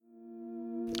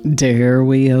Dare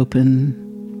we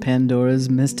open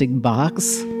Pandora's mystic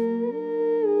box?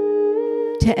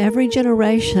 To every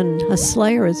generation, a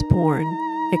slayer is born,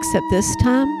 except this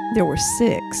time there were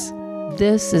 6.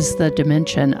 This is the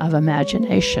dimension of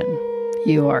imagination.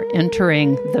 You are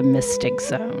entering the mystic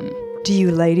zone. Do you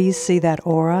ladies see that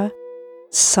aura?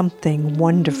 Something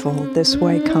wonderful this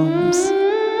way comes.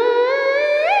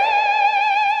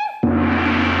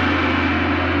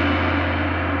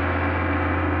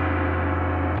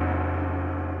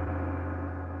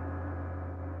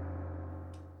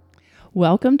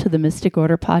 Welcome to the Mystic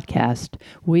Order podcast.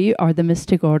 We are the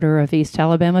Mystic Order of East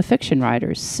Alabama fiction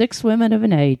writers, 6 women of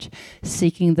an age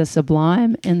seeking the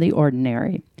sublime in the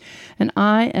ordinary. And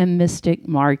I am Mystic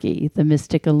Margie, the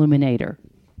Mystic Illuminator.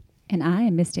 And I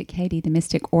am Mystic Katie, the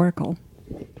Mystic Oracle.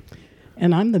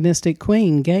 And I'm the Mystic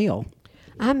Queen, Gail.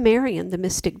 I'm Marion, the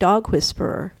Mystic Dog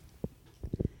Whisperer.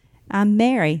 I'm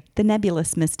Mary, the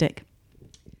Nebulous Mystic.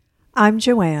 I'm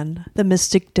Joanne, the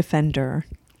Mystic Defender.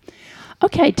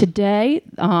 Okay, today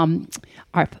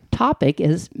our topic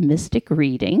is mystic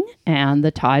reading, and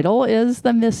the title is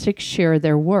The Mystics Share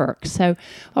Their Work. So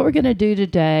what we're going to do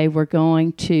today,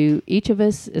 each of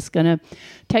us is going to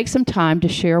take some time to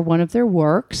share one of their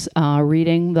works,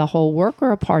 reading the whole work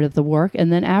or a part of the work,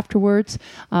 and then afterwards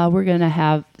we're going to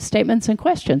have statements and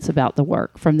questions about the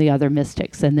work from the other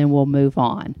mystics, and then we'll move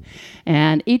on.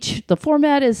 And the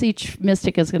format is each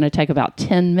mystic is going to take about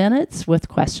 10 minutes with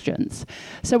questions.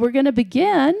 So we're going to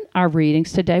begin our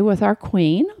readings today with our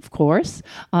queen, of course,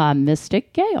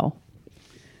 Mystic Gail.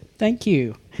 Thank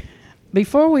you.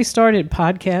 Before we started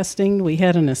podcasting, we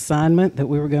had an assignment that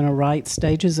we were going to write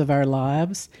stages of our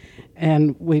lives,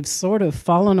 and we've sort of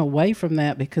fallen away from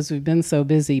that because we've been so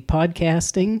busy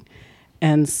podcasting.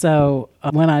 And so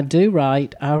when I do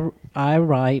write, I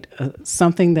write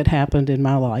something that happened in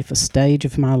my life, a stage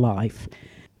of my life.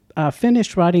 I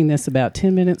finished writing this about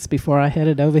 10 minutes before I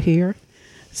headed over here,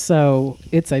 so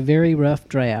it's a very rough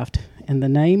draft. And the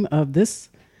name of this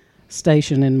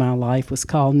station in my life was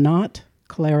called Not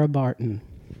Clara Barton.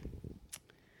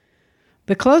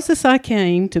 The closest I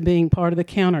came to being part of the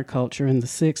counterculture in the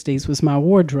 60s was my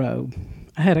wardrobe.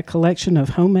 I had a collection of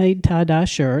homemade tie-dye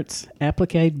shirts,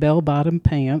 applique bell-bottom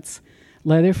pants,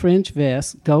 leather fringe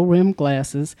vests, gold-rimmed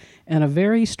glasses, and a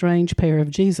very strange pair of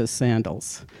Jesus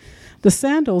sandals. The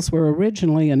sandals were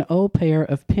originally an old pair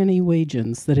of penny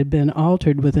Weegians that had been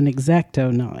altered with an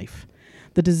X-Acto knife.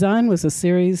 The design was a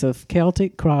series of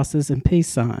Celtic crosses and peace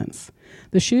signs.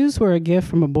 The shoes were a gift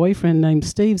from a boyfriend named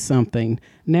Steve something,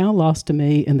 now lost to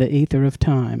me in the ether of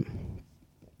time.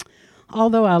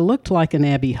 Although I looked like an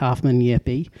Abby Hoffman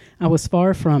yippie, I was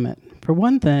far from it. For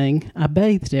one thing, I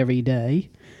bathed every day.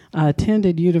 I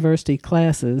attended university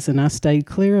classes, and I stayed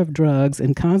clear of drugs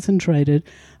and concentrated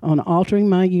on altering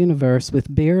my universe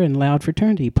with beer and loud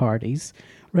fraternity parties,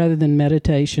 rather than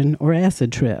meditation or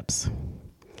acid trips.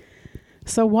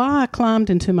 So while I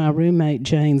climbed into my roommate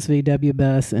Jane's VW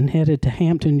bus and headed to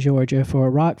Hampton, Georgia for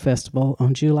a rock festival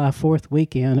on July 4th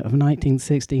weekend of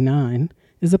 1969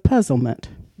 is a puzzlement.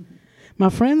 My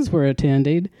friends were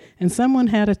attending, and someone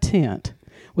had a tent,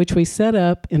 which we set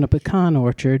up in a pecan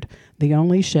orchard, the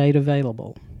only shade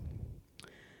available.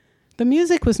 The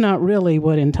music was not really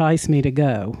what enticed me to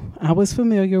go. I was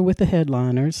familiar with the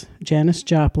headliners, Janis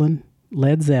Joplin,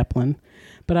 Led Zeppelin,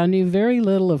 but I knew very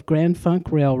little of Grand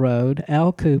Funk Railroad,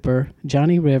 Al Cooper,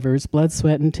 Johnny Rivers, Blood,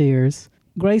 Sweat, and Tears.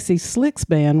 Gracie Slick's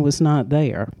band was not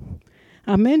there.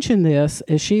 I mention this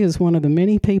as she is one of the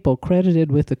many people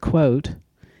credited with the quote,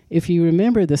 "If you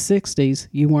remember the 60s,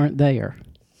 you weren't there."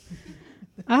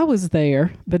 I was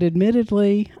there, but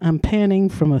admittedly, I'm panning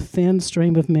from a thin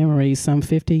stream of memories some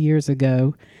 50 years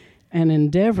ago and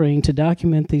endeavoring to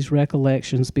document these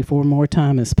recollections before more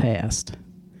time has passed.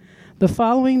 The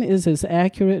following is as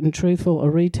accurate and truthful a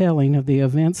retelling of the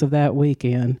events of that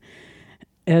weekend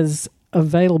as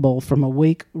available from a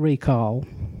weak recall.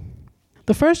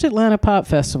 The first Atlanta Pop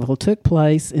Festival took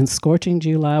place in scorching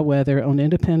July weather on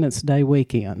Independence Day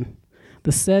weekend.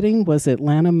 The setting was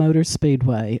Atlanta Motor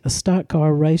Speedway, a stock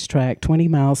car racetrack 20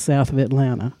 miles south of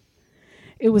Atlanta.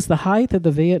 It was the height of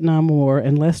the Vietnam War,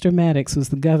 and Lester Maddox was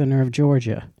the governor of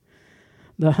Georgia.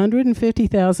 The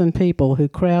 150,000 people who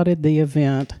crowded the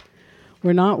event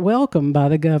were not welcomed by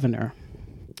the governor.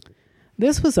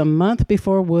 This was a month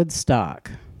before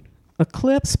Woodstock.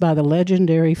 Eclipsed by the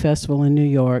legendary festival in New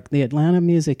York, the Atlanta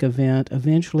music event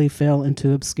eventually fell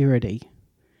into obscurity.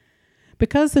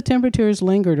 Because the temperatures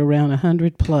lingered around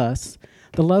 100 plus,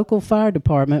 the local fire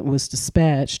department was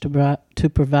dispatched to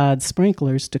provide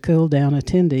sprinklers to cool down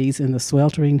attendees in the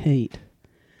sweltering heat.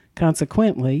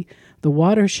 Consequently, the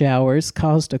water showers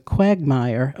caused a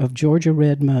quagmire of Georgia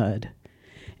red mud.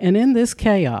 And in this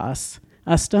chaos,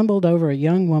 I stumbled over a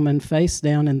young woman face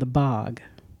down in the bog.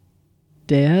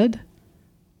 Dead?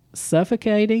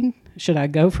 Suffocating? Should I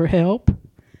go for help?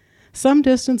 Some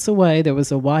distance away, there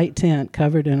was a white tent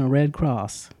covered in a red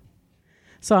cross.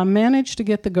 So I managed to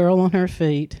get the girl on her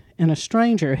feet, and a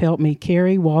stranger helped me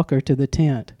walk her to the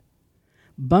tent.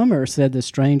 Bummer, said the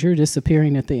stranger,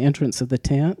 disappearing at the entrance of the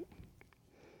tent.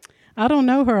 I don't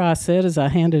know her, I said as I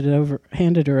handed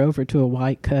her over to a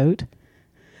white coat.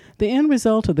 The end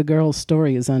result of the girl's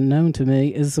story is unknown to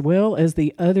me, as well as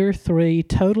the other 3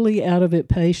 totally out-of-it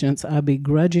patients I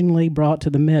begrudgingly brought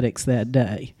to the medics that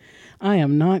day. I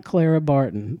am not Clara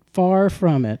Barton, far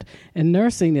from it, and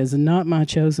nursing is not my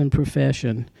chosen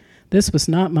profession. This was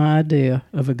not my idea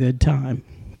of a good time.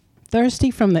 Thirsty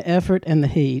from the effort and the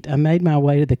heat, I made my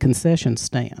way to the concession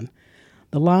stand.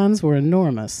 The lines were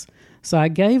enormous, so I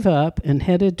gave up and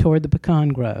headed toward the pecan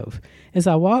grove. As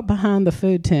I walked behind the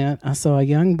food tent, I saw a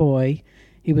young boy.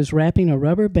 He was wrapping a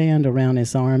rubber band around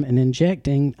his arm and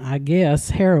injecting, I guess,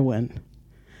 heroin.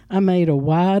 I made a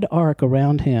wide arc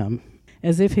around him,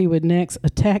 as if he would next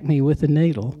attack me with a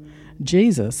needle.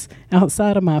 Jesus,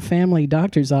 outside of my family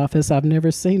doctor's office, I've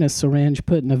never seen a syringe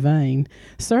put in a vein.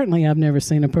 Certainly I've never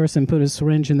seen a person put a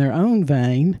syringe in their own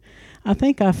vein. I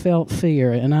think I felt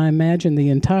fear, and I imagined the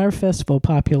entire festival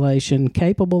population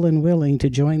capable and willing to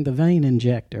join the vein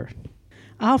injector.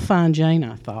 I'll find Jane,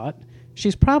 I thought.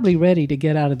 She's probably ready to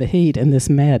get out of the heat and this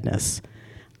madness.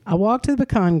 I walked to the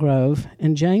pecan grove,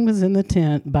 and Jane was in the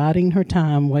tent, biding her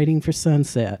time, waiting for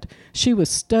sunset. She was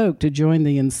stoked to join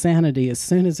the insanity as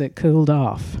soon as it cooled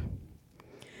off.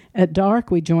 At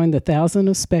dark, we joined the thousands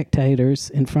of spectators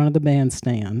in front of the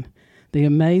bandstand. The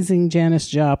amazing Janis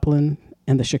Joplin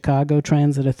and the Chicago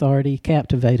Transit Authority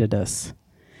captivated us.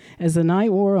 As the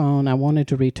night wore on, I wanted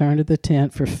to return to the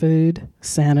tent for food,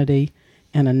 sanity,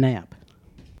 and a nap.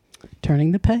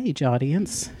 Turning the page,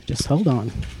 audience. Just hold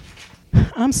on.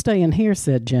 I'm staying here,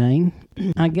 said Jane.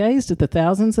 I gazed at the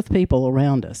thousands of people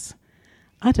around us.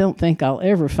 I don't think I'll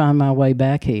ever find my way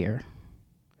back here.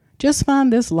 Just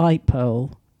find this light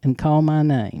pole and call my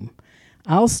name.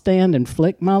 I'll stand and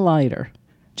flick my lighter.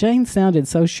 Jane sounded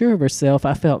so sure of herself,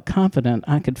 I felt confident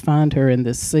I could find her in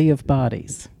this sea of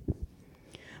bodies.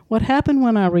 What happened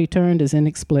when I returned is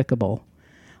inexplicable.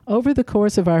 Over the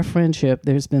course of our friendship,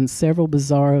 there's been several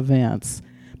bizarre events,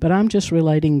 but I'm just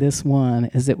relating this one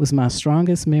as it was my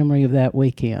strongest memory of that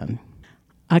weekend.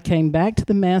 I came back to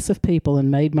the mass of people and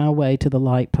made my way to the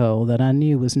light pole that I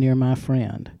knew was near my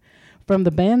friend. From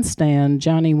the bandstand,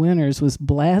 Johnny Winters was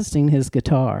blasting his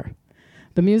guitar.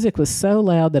 The music was so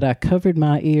loud that I covered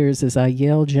my ears as I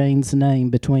yelled Jane's name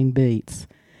between beats.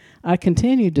 I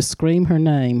continued to scream her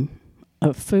name,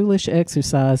 a foolish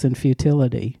exercise in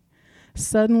futility.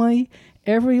 Suddenly,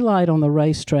 every light on the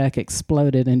racetrack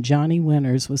exploded and Johnny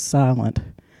Winters was silent.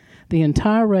 The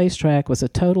entire racetrack was a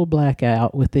total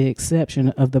blackout with the exception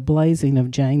of the blazing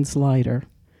of Jane's lighter.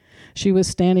 She was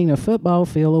standing a football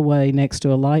field away next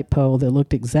to a light pole that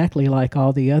looked exactly like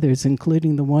all the others,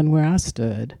 including the one where I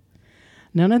stood.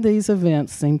 None of these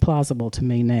events seem plausible to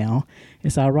me now.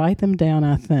 As I write them down,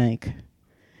 I think,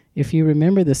 if you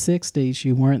remember the 60s,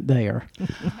 you weren't there.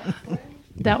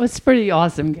 That was pretty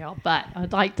awesome, Gail. But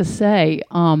I'd like to say,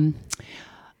 do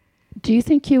you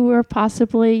think you were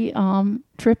possibly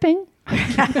tripping?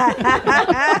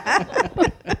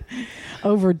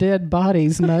 Over dead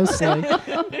bodies, mostly.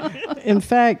 In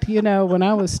fact, when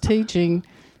I was teaching,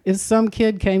 if some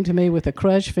kid came to me with a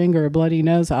crushed finger or bloody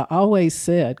nose, I always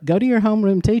said, go to your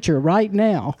homeroom teacher right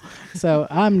now. So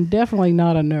I'm definitely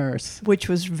not a nurse. Which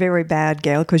was very bad,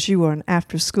 Gail, because you were an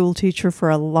after-school teacher for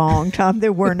a long time.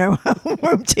 There were no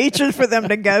homeroom teachers for them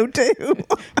to go to.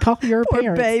 Call your Poor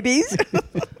parents. babies.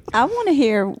 I want to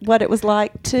hear what it was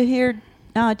like to hear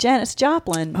Janis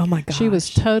Joplin. Oh, my gosh. She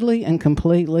was totally and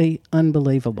completely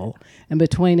unbelievable. And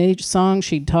between each song,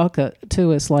 she'd talk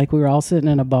to us like we were all sitting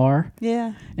in a bar.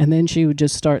 Yeah. And then she would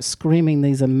just start screaming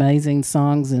these amazing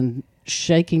songs and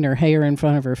shaking her hair in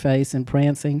front of her face and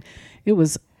prancing. It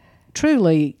was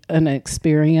truly an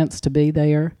experience to be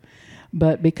there.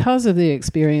 But because of the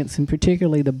experience, and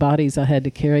particularly the bodies I had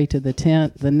to carry to the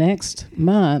tent, the next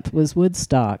month was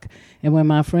Woodstock. And when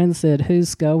my friend said,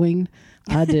 "Who's going?"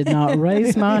 I did not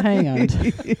raise my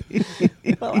hand.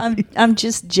 Well, I'm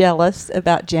just jealous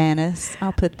about Janis.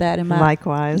 I'll put that in my...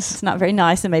 Likewise. It's not very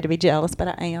nice of me to be jealous, but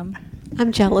I am.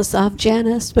 I'm jealous of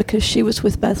Janis because she was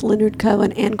with both Leonard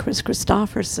Cohen and Chris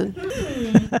Christopherson.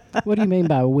 What do you mean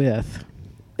by with?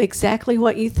 Exactly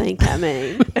what you think I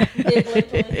mean.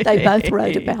 They both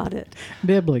wrote about it.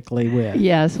 Biblically with.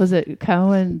 Yes. Was it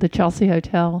Cohen, the Chelsea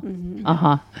Hotel? Mm-hmm.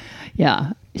 Uh-huh.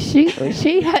 Yeah. She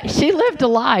lived a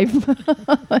life.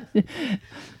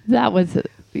 That was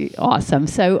awesome.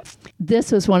 So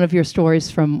this was one of your stories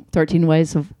from 13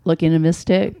 Ways of Looking at a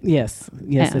Mystic? Yes,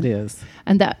 it is.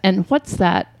 And what's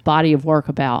that body of work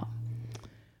about?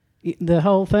 The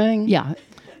whole thing? Yeah.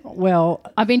 Well,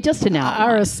 I mean, just an outline.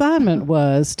 our assignment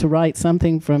was to write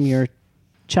something from your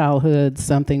childhood,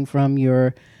 something from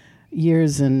your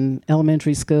years in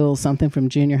elementary school, something from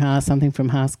junior high, something from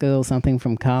high school, something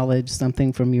from college,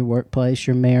 something from your workplace,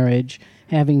 your marriage,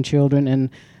 having children, and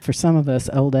for some of us,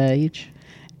 old age.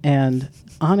 And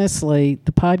honestly,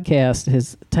 the podcast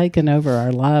has taken over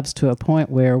our lives to a point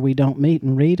where we don't meet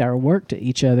and read our work to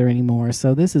each other anymore.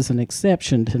 So this is an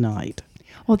exception tonight.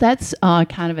 Well, that's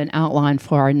kind of an outline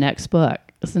for our next book,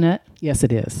 isn't it? Yes,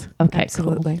 it is. Okay,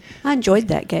 Absolutely. cool. I enjoyed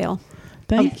that, Gail.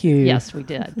 Thank you. Yes, we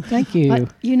did. Thank you.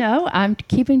 But, I'm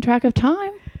keeping track of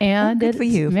time, and good it's for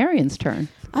you. Marion's turn.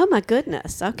 Oh, my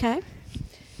goodness. Okay.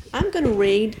 I'm going to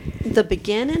read the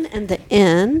beginning and the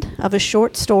end of a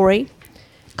short story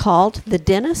called The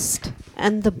Dentist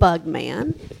and the Bug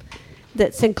Man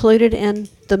that's included in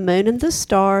The Moon and the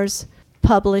Stars,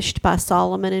 published by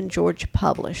Solomon and George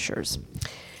Publishers.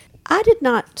 I did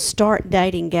not start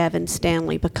dating Gavin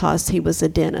Stanley because he was a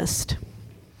dentist.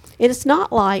 It is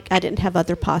not like I didn't have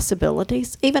other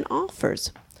possibilities, even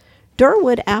offers.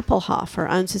 Durwood Applehofer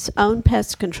owns his own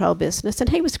pest control business, and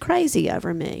he was crazy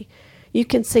over me. You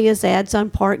can see his ads on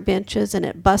park benches and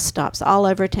at bus stops all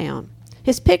over town.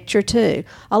 His picture, too,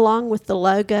 along with the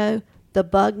logo, "The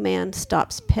Bug Man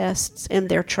Stops Pests in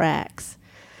Their Tracks."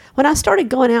 When I started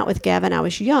going out with Gavin, I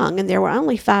was young, and there were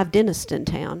only 5 dentists in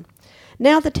town.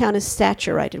 Now the town is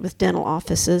saturated with dental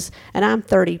offices, and I'm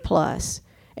 30 plus.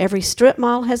 Every strip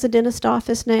mall has a dentist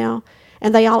office now,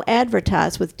 and they all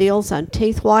advertise with deals on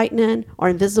teeth whitening or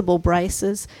invisible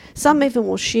braces. Some even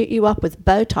will shoot you up with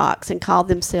Botox and call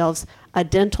themselves a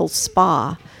dental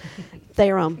spa.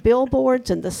 They are on billboards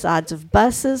and the sides of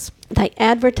buses. They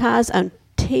advertise on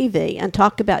TV and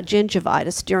talk about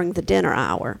gingivitis during the dinner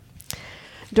hour.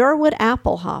 Durwood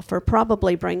Applehofer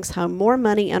probably brings home more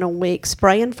money in a week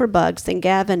spraying for bugs than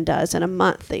Gavin does in a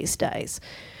month these days.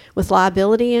 With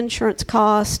liability insurance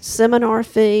costs, seminar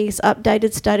fees,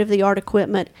 updated state-of-the-art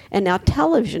equipment, and now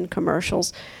television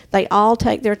commercials, they all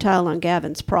take their toll on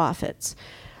Gavin's profits.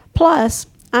 Plus,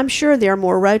 I'm sure there are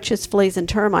more roaches, fleas, and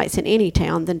termites in any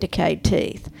town than decayed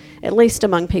teeth, at least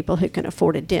among people who can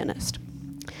afford a dentist.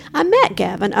 I met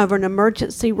Gavin over an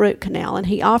emergency root canal, and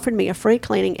he offered me a free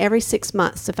cleaning every 6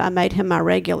 months if I made him my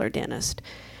regular dentist.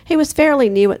 He was fairly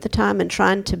new at the time and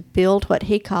trying to build what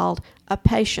he called a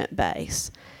patient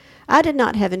base. I did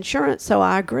not have insurance, so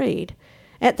I agreed.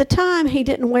 At the time, he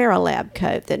didn't wear a lab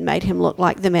coat that made him look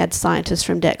like the mad scientist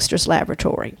from Dexter's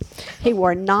Laboratory. He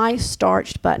wore nice,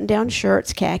 starched, button-down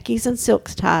shirts, khakis, and silk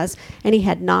ties, and he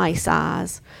had nice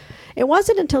eyes. It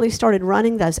wasn't until he started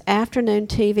running those afternoon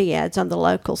TV ads on the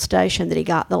local station that he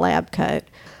got the lab coat.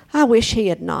 I wish he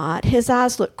had not. His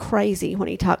eyes look crazy when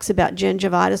he talks about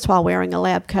gingivitis while wearing a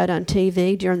lab coat on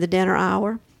TV during the dinner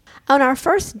hour. On our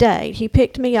first date, he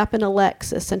picked me up in a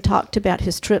Lexus and talked about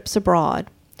his trips abroad.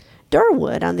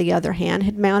 Durwood, on the other hand,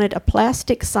 had mounted a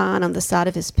plastic sign on the side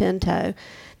of his Pinto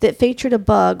that featured a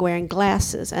bug wearing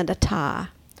glasses and a tie.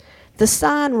 The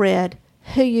sign read,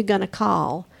 "Who you gonna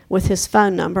call?" with his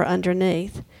phone number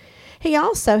underneath. He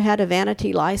also had a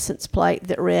vanity license plate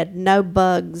that read, "No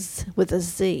Bugs" with a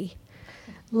Z.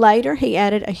 Later, he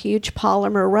added a huge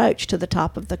polymer roach to the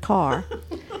top of the car.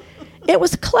 It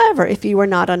was clever if you were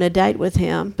not on a date with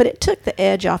him, but it took the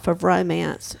edge off of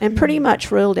romance and pretty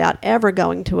much ruled out ever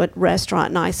going to a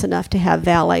restaurant nice enough to have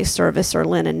valet service or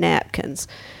linen napkins.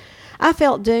 I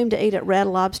felt doomed to eat at Red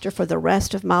Lobster for the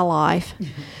rest of my life,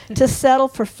 to settle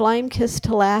for flame-kissed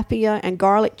tilapia and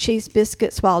garlic cheese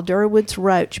biscuits while Durwood's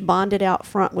roach bonded out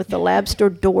front with the lobster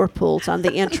door pulls on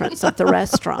the entrance of the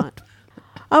restaurant.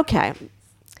 Okay.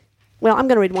 Well, I'm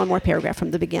going to read one more paragraph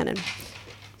from the beginning.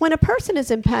 When a person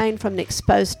is in pain from an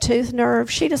exposed tooth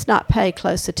nerve, she does not pay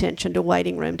close attention to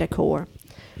waiting room decor.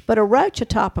 But a roach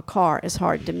atop a car is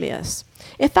hard to miss.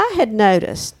 If I had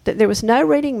noticed that there was no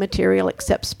reading material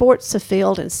except sports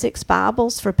afield and 6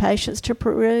 Bibles for patients to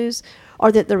peruse,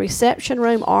 or that the reception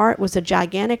room art was a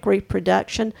gigantic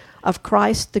reproduction of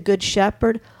Christ the Good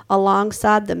Shepherd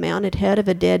alongside the mounted head of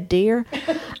a dead deer,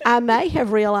 I may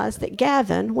have realized that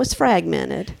Gavin was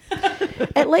fragmented.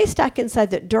 At least I can say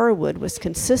that Durwood was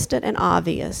consistent and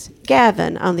obvious.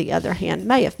 Gavin, on the other hand,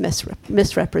 may have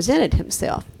misrepresented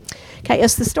himself. Okay,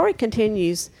 as the story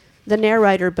continues, the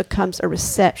narrator becomes a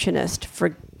receptionist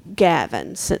for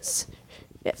Gavin, since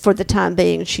for the time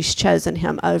being she's chosen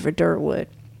him over Durwood.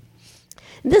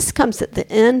 This comes at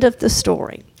the end of the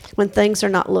story. when things are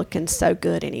not looking so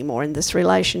good anymore in this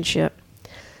relationship.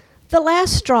 The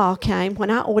last straw came when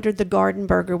I ordered the garden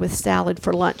burger with salad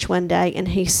for lunch one day, and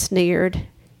he sneered,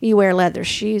 "You wear leather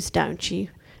shoes, don't you?"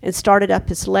 and started up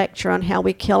his lecture on how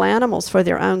we kill animals for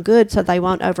their own good so they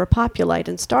won't overpopulate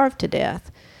and starve to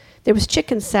death. There was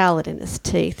chicken salad in his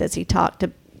teeth as he talked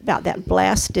about that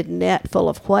blasted net full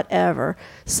of whatever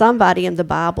somebody in the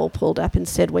Bible pulled up and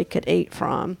said we could eat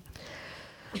from.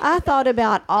 I thought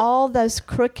about all those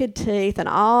crooked teeth and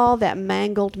all that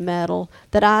mangled metal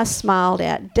that I smiled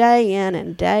at day in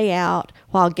and day out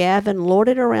while Gavin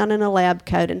lorded around in a lab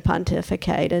coat and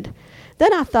pontificated.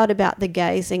 Then I thought about the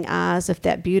gazing eyes of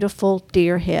that beautiful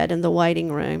deer head in the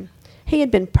waiting room. He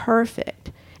had been perfect,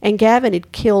 and Gavin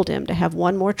had killed him to have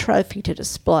one more trophy to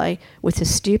display with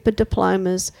his stupid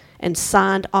diplomas and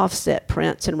signed offset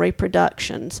prints and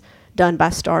reproductions done by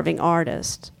starving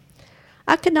artists.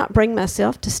 I could not bring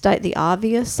myself to state the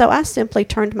obvious, so I simply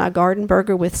turned my garden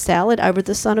burger with salad over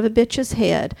the son of a bitch's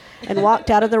head and walked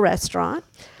out of the restaurant.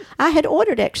 I had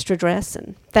ordered extra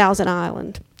dressing, Thousand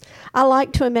Island. I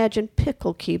like to imagine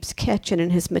pickle cubes catching in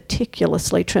his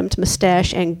meticulously trimmed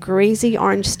mustache and greasy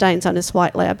orange stains on his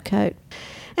white lab coat.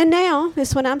 And now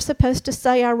is when I'm supposed to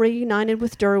say I reunited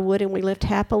with Durwood and we lived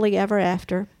happily ever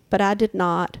after, but I did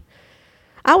not.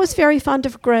 I was very fond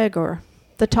of Gregor,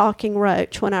 the talking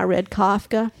roach, when I read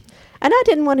Kafka, and I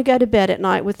didn't want to go to bed at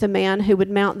night with the man who would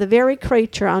mount the very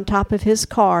creature on top of his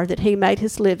car that he made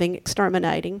his living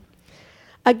exterminating.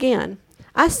 Again,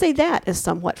 I see that as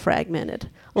somewhat fragmented,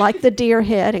 like the deer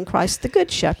head in Christ the Good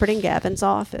Shepherd in Gavin's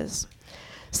office.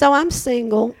 So I'm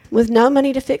single, with no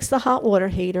money to fix the hot water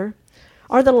heater,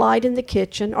 or the light in the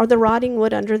kitchen, or the rotting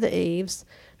wood under the eaves.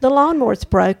 The lawnmower's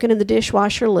broken and the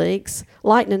dishwasher leaks.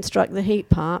 Lightning struck the heat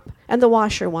pump, and the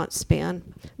washer won't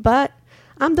spin. But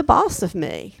I'm the boss of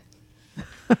me.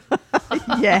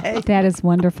 Yay. That is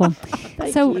wonderful.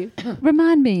 Thank So, you.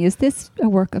 remind me, is this a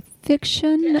work of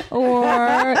fiction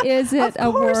or is it a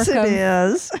Of course work it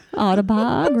of is.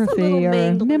 autobiography or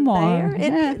Mingling memoir?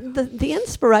 there. The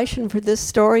inspiration for this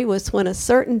story was when a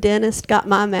certain dentist got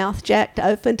my mouth jacked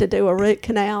open to do a root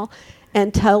canal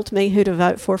and told me who to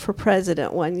vote for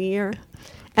president one year.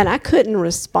 And I couldn't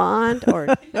respond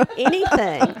or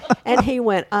anything. And he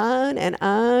went on and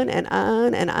on and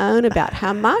on and on about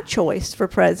how my choice for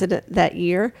president that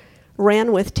year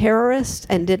ran with terrorists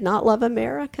and did not love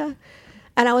America.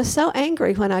 And I was so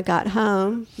angry when I got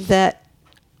home that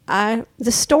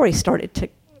the story started to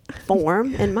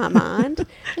form in my mind.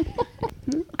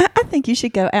 I think you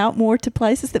should go out more to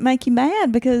places that make you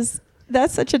mad because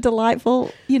that's such a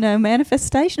delightful,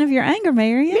 manifestation of your anger,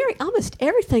 Marion. Mary, almost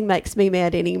everything makes me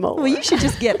mad anymore. Well, you should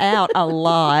just get out a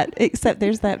lot, except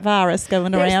there's that virus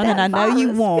going There's around, that and I know you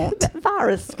virus- won't. That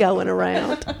virus going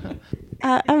around.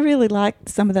 I really liked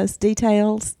some of those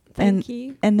details. Thank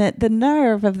you. And the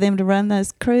nerve of them to run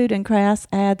those crude and crass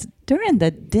ads during the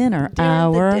dinner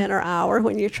hour. The dinner hour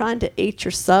when you're trying to eat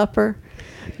your supper.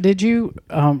 Did you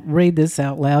read this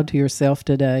out loud to yourself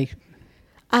today?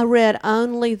 I read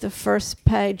only the first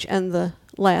page and the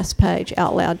last page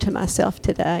out loud to myself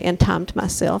today and timed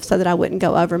myself so that I wouldn't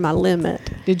go over my limit.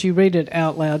 Did you read it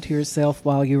out loud to yourself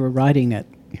while you were writing it?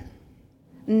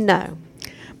 No.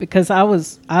 Because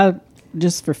I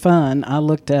just for fun, I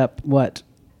looked up what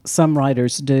some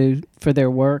writers do for their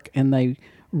work, and they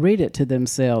read it to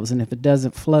themselves, and if it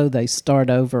doesn't flow, they start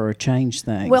over or change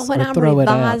things. Well, when or I'm throw it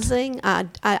out. revising,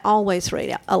 I always read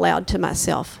out aloud to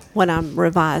myself when I'm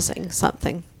revising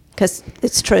something because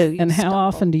it's true. You And how stumble.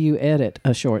 often do you edit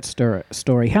a short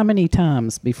story? How many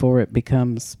times before it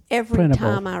becomes Every printable?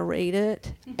 time I read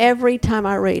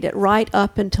it, right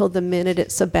up until the minute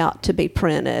it's about to be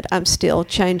printed, I'm still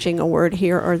changing a word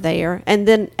here or there. And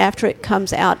then after it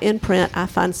comes out in print, I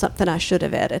find something I should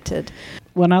have edited.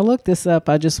 When I looked this up,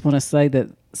 I just want to say that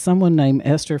someone named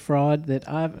Esther Freud that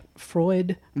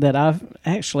I've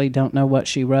actually don't know what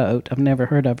she wrote. I've never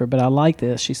heard of her, but I like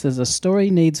this. She says, a story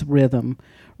needs rhythm.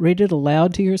 Read it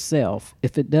aloud to yourself.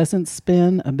 If it doesn't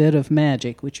spin a bit of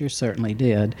magic, which you certainly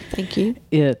did, Thank you.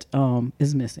 it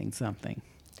is missing something.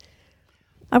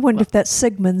 I wonder if that's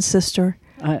Sigmund's sister.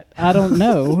 I don't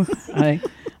know.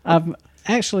 I've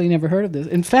actually never heard of this.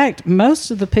 In fact, most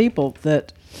of the people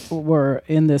that were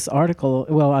in this article,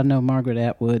 well, I know Margaret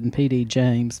Atwood and P.D.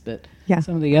 James, but Yeah.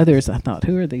 some of the others, I thought,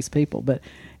 who are these people? But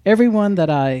everyone that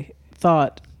I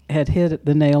thought had hit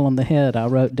the nail on the head, I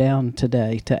wrote down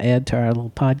today to add to our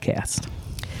little podcast.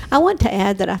 I want to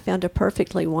add that I found a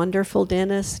perfectly wonderful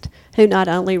dentist who not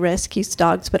only rescues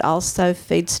dogs but also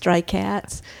feeds stray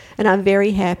cats. And I'm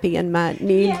very happy in my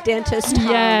new dentist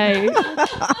home. Yay.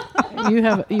 You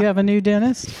have a new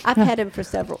dentist? I've had him for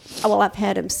I've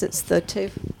had him since the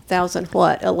 2000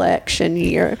 election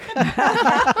year.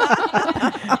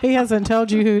 He hasn't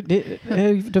told you who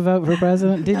to vote for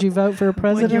president. Did you vote for a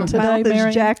president today,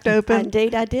 Mary? Jacked open.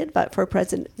 Indeed, I did vote for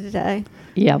president today.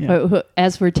 Yeah, but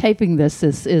as we're taping this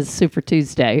is Super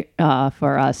Tuesday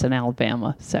for us in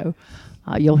Alabama. So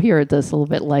you'll hear this a little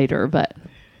bit later, but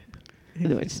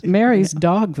Mary's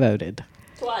dog voted.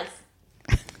 Twice.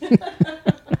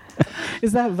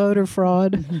 Is that voter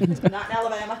fraud? Not in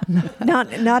Alabama.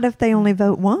 Not if they only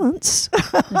vote once.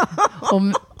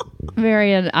 well,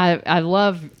 Marion, I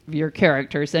love your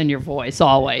characters and your voice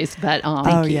always, but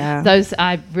those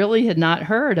I really had not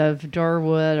heard of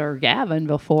Durwood or Gavin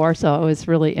before, so I was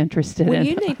really interested in.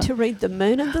 You need to read The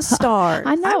Moon and the Stars.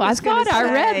 I know. I thought I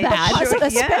read that.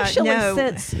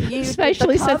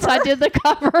 Especially since I did the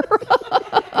cover.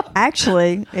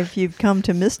 Actually, if you've come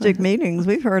to Mystic meetings,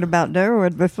 we've heard about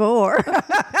Durwood before.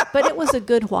 But it was a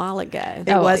good while ago.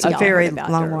 It was a Y'all very heard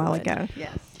about long while Durwood. ago.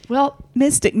 Yes. Well,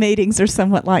 Mystic meetings are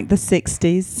somewhat like the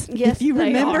 60s. Yes, if you they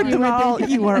remembered are. them all,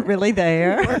 you weren't really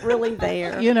there. We weren't really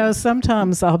there. You know,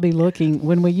 sometimes I'll be looking,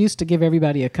 when we used to give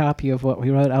everybody a copy of what we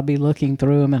wrote, I'll be looking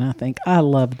through them and I think, I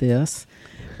love this.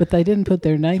 But they didn't put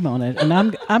their name on it. And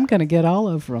I'm going to get all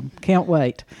over them. Can't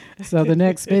wait. So the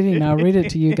next meeting, I'll read it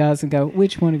to you guys and go,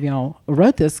 which one of y'all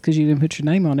wrote this because you didn't put your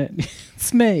name on it?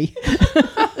 It's me.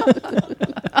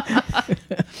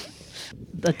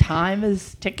 The time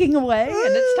is ticking away,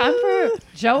 and it's time for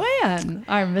Joanne,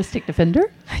 our Mystic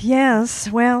Defender.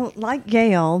 Yes, well, like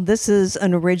Gail, this is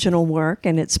an original work,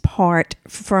 and it's part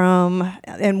from,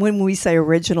 and when we say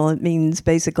original, it means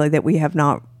basically that we have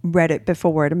not read it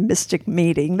before at a Mystic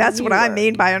meeting. That's what I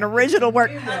mean by an original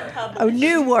work.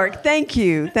 New work. Thank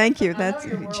you. That's.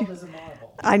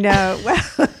 I know.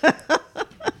 Well,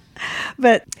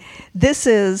 but this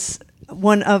is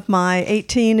one of my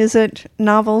 18,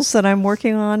 novels that I'm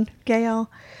working on, Gail.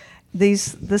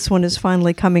 This one is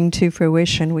finally coming to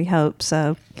fruition, we hope.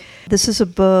 So this is a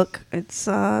book. It's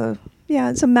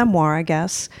it's a memoir, I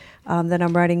guess, that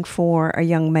I'm writing for a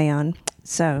young man.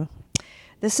 So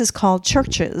this is called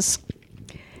Churches.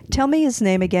 Tell me his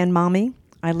name again, Mommy.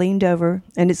 I leaned over,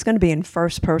 and it's going to be in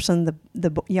first person.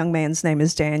 The young man's name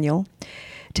is Daniel.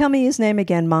 Tell me his name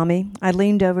again, Mommy. I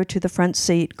leaned over to the front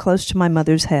seat, close to my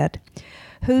mother's head.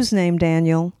 Whose name,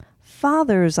 Daniel?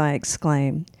 Father's, I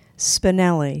exclaimed.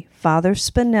 Spinelli. Father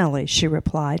Spinelli, she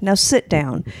replied. Now sit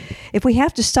down. If we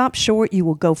have to stop short, you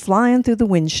will go flying through the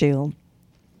windshield.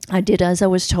 I did as I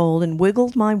was told and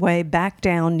wiggled my way back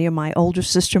down near my older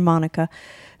sister Monica,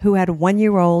 who had a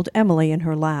 1-year-old Emily in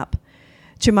her lap.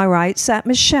 To my right sat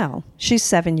Michelle. She's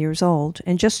 7 years old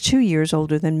and just 2 years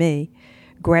older than me.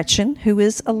 Gretchen, who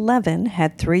is 11,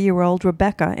 had 3-year-old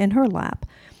Rebecca in her lap.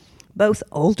 Both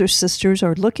older sisters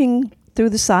are looking through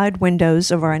the side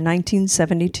windows of our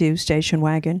 1972 station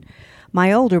wagon.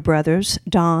 My older brothers,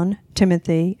 Don,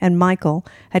 Timothy, and Michael,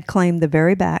 had claimed the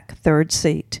very back third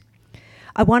seat.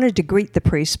 I wanted to greet the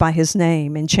priest by his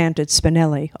name and chanted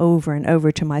Spinelli over and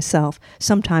over to myself,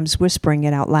 sometimes whispering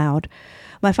it out loud.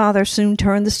 My father soon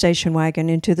turned the station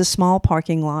wagon into the small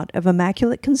parking lot of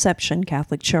Immaculate Conception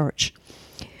Catholic Church.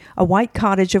 A white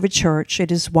cottage of a church,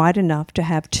 it is wide enough to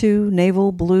have 2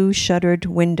 naval blue shuttered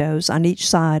windows on each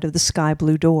side of the sky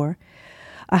blue door.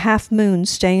 A half-moon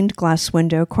stained glass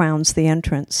window crowns the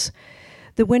entrance.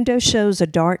 The window shows a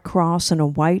dark cross in a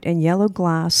white and yellow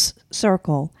glass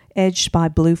circle edged by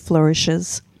blue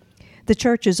flourishes. The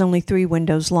church is only 3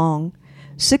 windows long.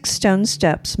 6 stone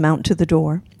steps mount to the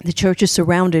door. The church is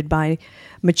surrounded by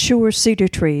mature cedar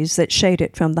trees that shade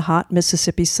it from the hot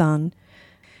Mississippi sun.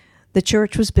 The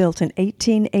church was built in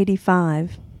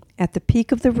 1885. At the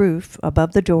peak of the roof,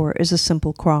 above the door, is a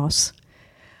simple cross.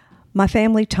 My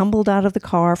family tumbled out of the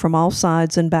car from all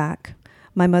sides and back.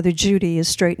 My mother Judy is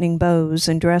straightening bows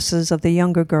and dresses of the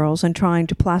younger girls and trying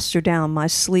to plaster down my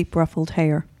sleep-ruffled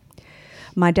hair.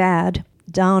 My dad,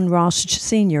 Don Ross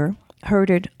Sr.,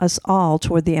 herded us all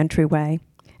toward the entryway.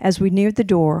 As we neared the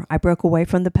door, I broke away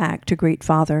from the pack to greet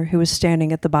Father, who was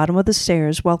standing at the bottom of the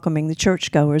stairs welcoming the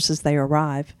churchgoers as they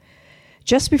arrive.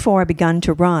 Just before I begun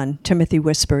to run, Timothy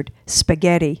whispered,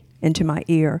 "Spaghetti," into my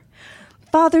ear.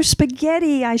 "Father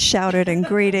Spaghetti," I shouted in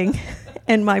greeting,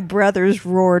 and my brothers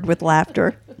roared with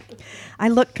laughter. I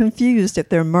looked confused at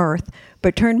their mirth,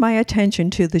 but turned my attention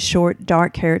to the short,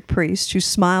 dark-haired priest, who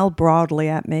smiled broadly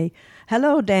at me.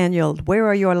 "Hello, Daniel. Where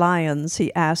are your lions?"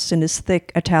 he asked in his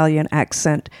thick Italian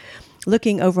accent.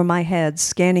 looking over my head,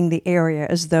 scanning the area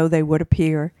as though they would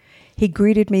appear. He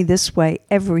greeted me this way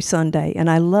every Sunday, and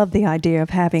I love the idea of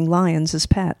having lions as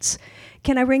pets.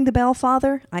 "Can I ring the bell,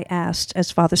 Father?" I asked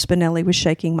as Father Spinelli was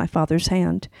shaking my father's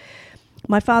hand.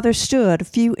 My father stood a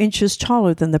few inches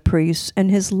taller than the priest, and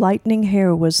his lightning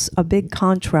hair was a big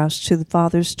contrast to the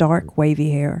father's dark,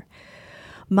 wavy hair.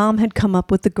 Mom had come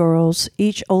up with the girls,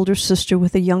 each older sister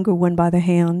with a younger one by the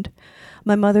hand.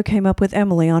 My mother came up with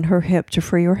Emily on her hip to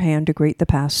free her hand to greet the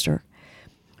pastor.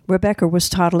 Rebecca was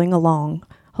toddling along,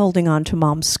 holding on to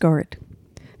Mom's skirt.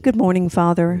 "Good morning,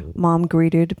 Father," Mom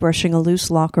greeted, brushing a loose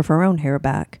lock of her own hair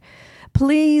back.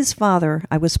 "Please, Father,"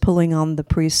 I was pulling on the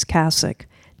priest's cassock.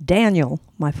 "Daniel,"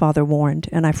 my father warned,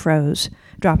 and I froze,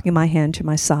 dropping my hand to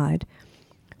my side.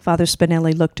 Father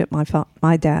Spinelli looked at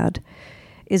my dad.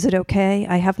 "Is it okay?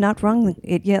 I have not rung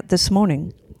it yet this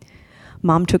morning."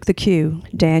 Mom took the cue.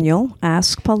 "Daniel,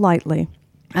 ask politely."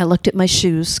 I looked at my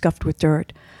shoes, scuffed with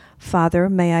dirt. "Father,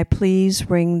 may I please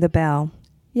ring the bell?"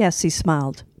 "Yes," he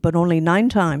smiled, "but only 9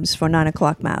 times for 9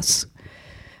 o'clock Mass."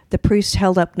 The priest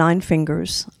held up 9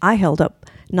 fingers. I held up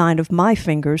 9 of my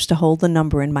fingers to hold the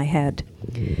number in my head.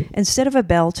 Instead of a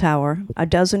bell tower, a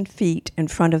dozen feet in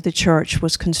front of the church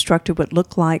was constructed what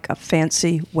looked like a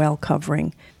fancy well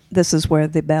covering. This is where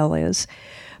the bell is.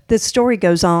 The story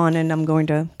goes on, and I'm going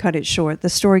to cut it short. The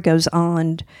story goes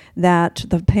on that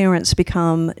the parents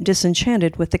become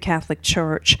disenchanted with the Catholic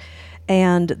Church,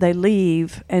 and they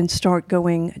leave and start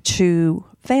going to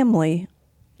family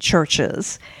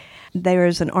churches. There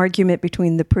is an argument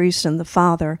between the priest and the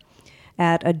father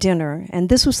at a dinner, and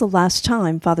this was the last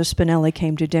time Father Spinelli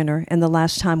came to dinner and the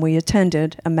last time we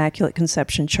attended Immaculate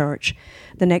Conception Church.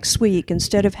 The next week,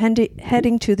 instead of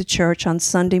heading to the church on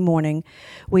Sunday morning,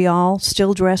 we all,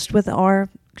 still dressed with our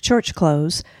church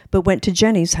clothes, but went to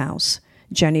Jenny's house.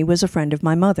 Jenny was a friend of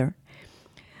my mother.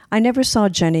 I never saw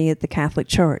Jenny at the Catholic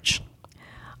Church.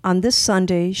 On this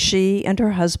Sunday, she and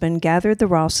her husband gathered the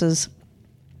Rosses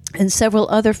and several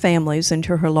other families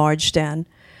into her large den.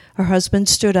 Her husband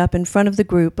stood up in front of the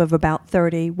group of about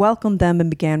 30, welcomed them, and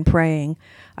began praying.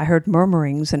 I heard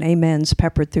murmurings and amens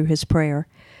peppered through his prayer.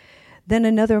 Then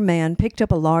another man picked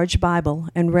up a large Bible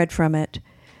and read from it.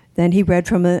 Then he read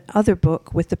from another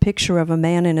book with the picture of a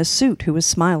man in a suit who was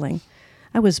smiling.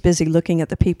 I was busy looking at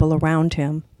the people around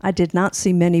him. I did not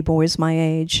see many boys my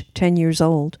age, 10 years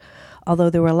old, although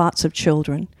there were lots of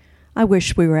children. I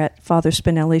wish we were at Father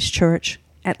Spinelli's church.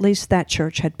 At least that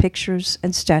church had pictures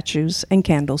and statues and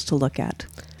candles to look at.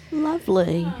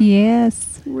 Lovely.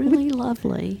 Yes. Really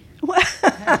lovely.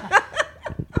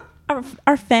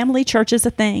 Are family churches a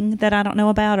thing that I don't know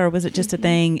about, or was it just a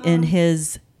thing in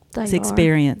his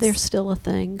experience? They're still a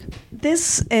thing.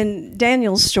 This, and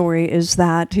Daniel's story is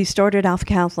that he started off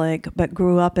Catholic, but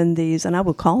grew up in these, and I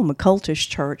would call them a cultish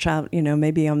church.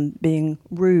 Maybe I'm being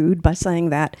rude by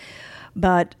saying that.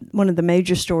 But one of the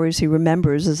major stories he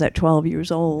remembers is at 12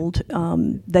 years old,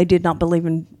 they did not believe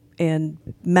in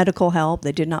medical help.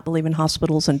 They did not believe in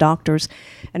hospitals and doctors.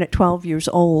 And at 12 years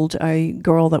old, a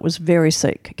girl that was very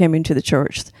sick came into the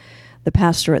church. The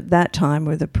pastor at that time,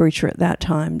 or the preacher at that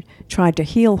time, tried to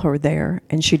heal her there,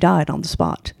 and she died on the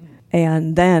spot.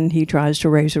 And then he tries to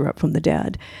raise her up from the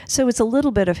dead. So it's a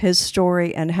little bit of his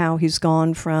story and how he's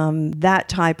gone from that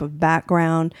type of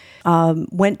background.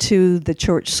 Went to the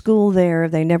church school there.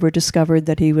 They never discovered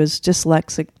that he was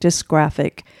dyslexic,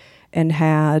 dysgraphic, and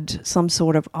had some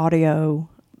sort of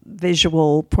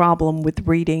audio-visual problem with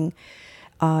reading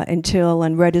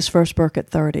and read his first book at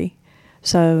 30.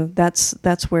 So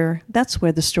that's where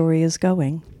the story is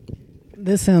going.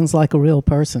 This sounds like a real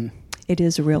person. It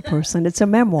is a real person. It's a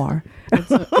memoir.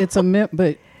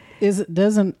 But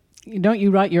don't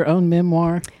you write your own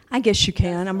memoir? I guess you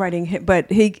can. I'm writing, but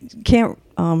he can't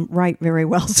write very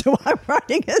well, so I'm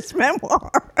writing his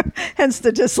memoir. Hence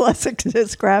the dyslexic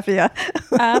dysgraphia.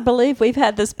 I believe we've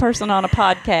had this person on a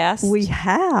podcast. We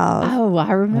have. Oh,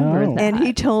 I remember that. And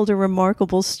he told a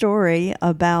remarkable story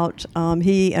about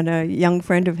he and a young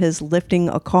friend of his lifting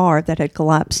a car that had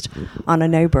collapsed on a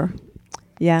neighbor.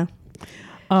 Yeah.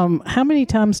 How many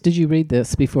times did you read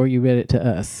this before you read it to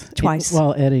us? Twice.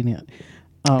 While editing it.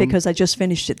 Because I just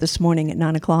finished it this morning at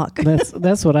 9 o'clock.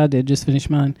 That's what I did, just finished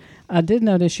mine. I did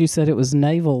notice you said it was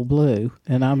navel blue,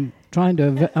 and I'm trying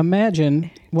to imagine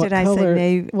what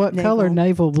color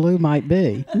navel blue might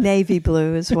be. Navy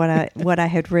blue is what I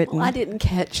had written. Well, I didn't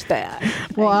catch that.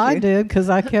 Well, I did, because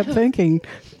I kept thinking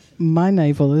my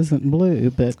navel isn't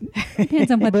blue, but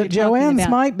Depends on what but Joanne's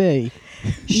might be.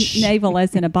 Naval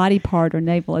as in a body part or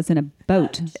naval as in a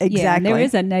boat. Exactly. Yeah, there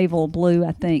is a naval blue,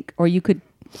 I think, or you could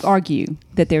argue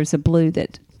that there's a blue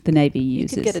that the Navy You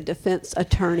uses. could get a defense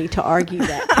attorney to argue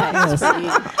that case for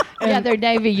you. Yeah, their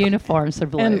Navy uniforms are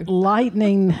blue. And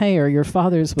lightning hair. Your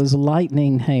father's was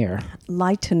lightning hair.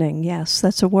 Lightening, yes,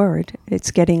 that's a word.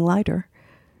 It's getting lighter.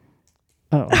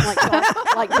 Oh.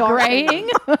 Like darkening.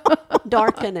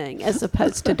 Darkening as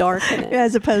opposed to darkening.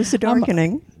 As opposed to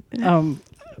darkening.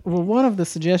 Well, one of the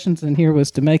suggestions in here was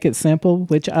to make it simple,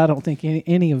 which I don't think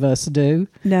any of us do.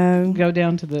 No. Go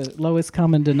down to the lowest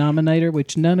common denominator,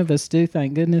 which none of us do,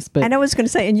 thank goodness. But And I was going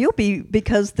to say, and you'll be,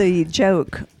 because the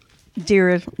joke,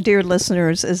 dear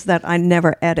listeners, is that I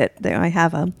never edit. I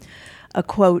have a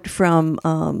quote from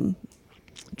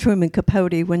Truman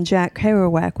Capote. When Jack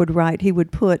Kerouac would write, he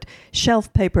would put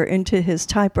shelf paper into his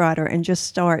typewriter and just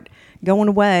start going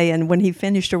away. And when he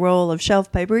finished a roll of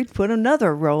shelf paper, he'd put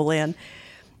another roll in.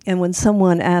 And when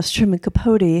someone asked Truman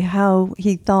Capote how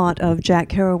he thought of Jack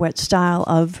Kerouac's style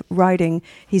of writing,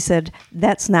 he said,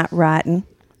 "That's not writing,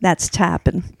 that's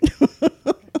typing."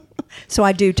 So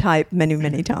I do type many,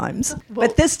 many times.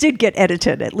 But this did get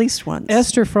edited at least once.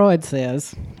 Esther Freud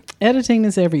says, editing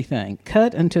is everything.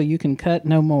 Cut until you can cut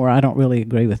no more. I don't really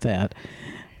agree with that.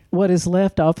 What is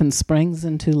left often springs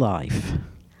into life.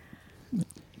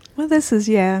 Well, this is,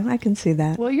 yeah, I can see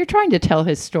that. Well, you're trying to tell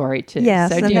his story too.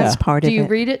 Yes, and that's part of it. Do you it.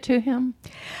 read it to him?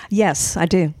 Yes, I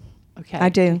do. Okay. I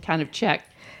do. Kind of check.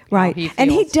 Right. How he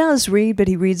And he feels. does read, but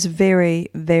he reads very,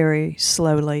 very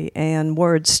slowly, and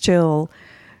words still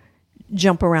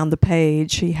jump around the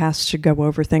page. He has to go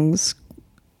over things.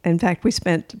 In fact,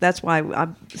 that's why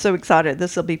I'm so excited.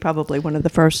 This will be probably one of the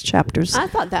first chapters. I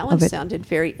thought that one of it. sounded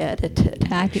very edited.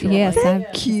 actually. Yes, I was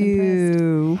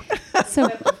Q. impressed. So,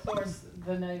 Of course,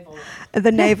 the navel.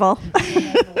 The navel.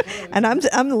 And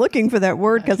I'm looking for that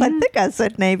word because I think I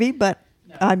said Navy, but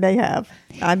I may have.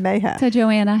 so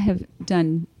Joanne, I have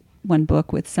done one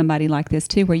book with somebody like this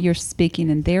too, where you're speaking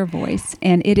in their voice,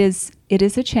 and it is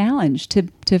a challenge to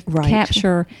Right.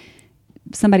 capture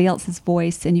somebody else's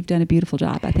voice, and you've done a beautiful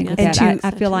job, I think, with Yes, that. and I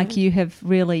to- feel like you have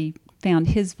really found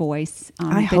his voice.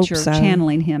 I that hope you're so.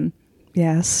 channeling him.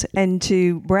 Yes. And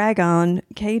to brag on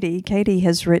Katie, Katie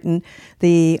has written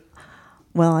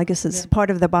I guess it's part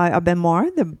of the memoir,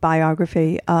 the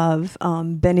biography of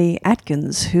Benny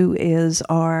Atkins, who is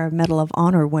our Medal of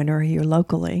Honor winner here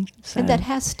locally. So. And that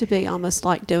has to be almost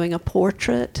like doing a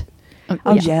portrait.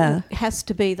 Oh, yeah. It has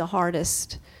to be the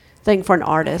hardest thing for an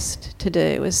artist to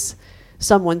do is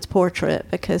someone's portrait,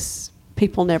 because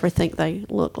people never think they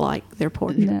look like their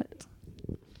portrait. That-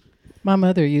 My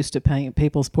mother used to paint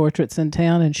people's portraits in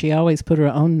town, and she always put her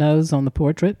own nose on the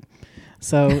portrait.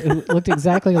 So it looked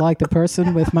exactly like the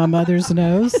person with my mother's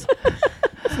nose.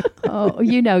 Oh,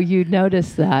 you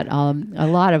notice that a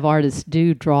lot of artists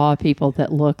do draw people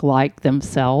that look like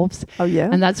themselves. Oh, yeah.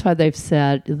 And that's why they've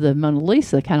said the Mona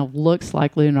Lisa kind of looks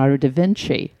like Leonardo da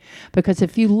Vinci. Because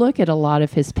if you look at a lot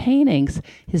of his paintings,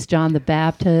 his John the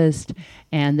Baptist,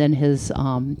 and then his,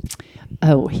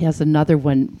 he has another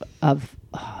one of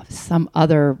some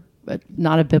other,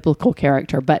 not a biblical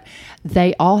character, but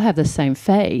they all have the same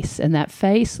face, and that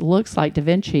face looks like Da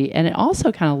Vinci, and it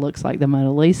also kind of looks like the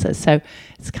Mona Lisa. So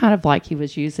it's kind of like he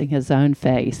was using his own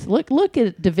face. Look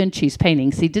at Da Vinci's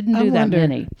paintings. He didn't do that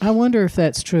many. I wonder if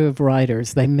that's true of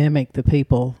writers. They mimic the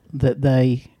people that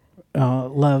they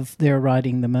love their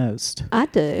writing the most. I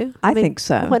do. I think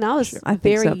so. When I was Sure. I think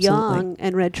very so, absolutely. young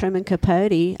and read Truman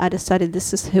Capote, I decided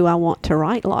this is who I want to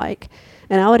write like.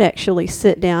 And I would actually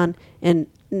sit down and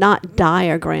not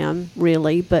diagram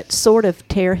really, but sort of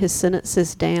tear his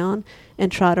sentences down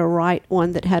and try to write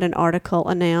one that had an article,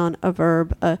 a noun, a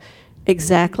verb,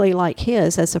 exactly like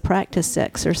his as a practice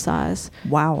exercise.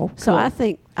 Wow. So I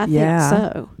think Yeah.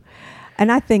 so. And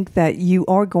I think that you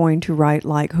are going to write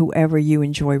like whoever you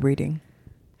enjoy reading.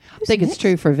 I think it's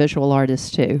true for visual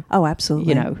artists too. Oh,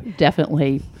 absolutely.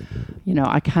 Definitely,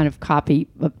 I kind of copy,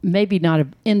 maybe not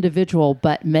an individual,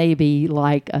 but maybe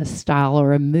like a style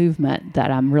or a movement that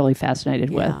I'm really fascinated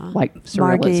with, like surrealism.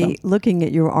 Margie, looking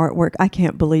at your artwork, I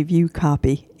can't believe you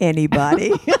copy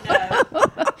anybody.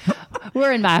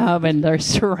 We're in my home and they're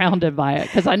surrounded by it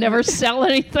because I never sell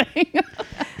anything.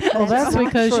 Well, that's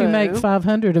because you make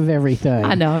 500 of everything.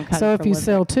 I know, I'm kind so of if you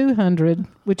sell 200,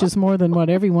 which is more than what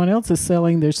everyone else is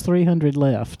selling, there's 300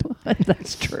 left.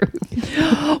 That's true.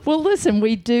 Well, listen,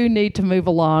 we do need to move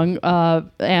along,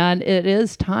 and it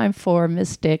is time for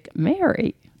Mystic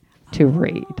Mary to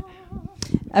read.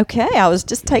 Okay, I was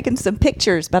just taking some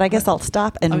pictures, but I guess I'll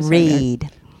stop and sorry, read.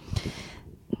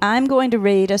 I'm going to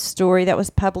read a story that was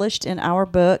published in our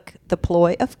book, The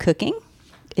Ploy of Cooking,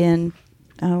 in,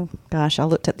 oh gosh, I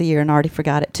looked up the year and already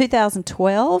forgot it,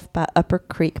 2012 by Upper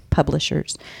Creek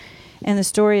Publishers. And the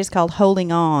story is called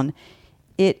Holding On.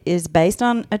 It is based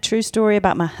on a true story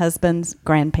about my husband's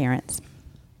grandparents.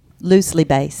 Loosely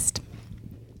based.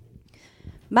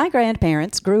 My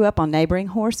grandparents grew up on neighboring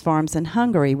horse farms in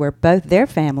Hungary, where both their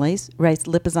families raced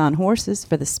Lipizzan horses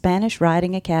for the Spanish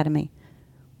Riding Academy.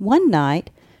 One night,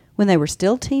 when they were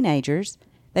still teenagers,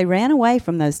 they ran away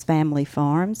from those family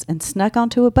farms and snuck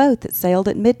onto a boat that sailed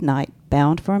at midnight,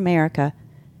 bound for America.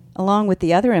 Along with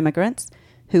the other immigrants,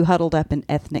 who huddled up in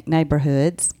ethnic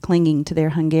neighborhoods, clinging to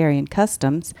their Hungarian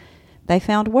customs, they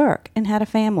found work and had a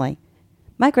family.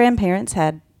 My grandparents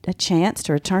had a chance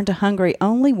to return to Hungary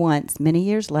only once, many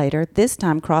years later, this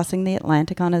time crossing the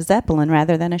Atlantic on a Zeppelin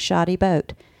rather than a shoddy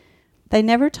boat. They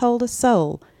never told a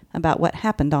soul about what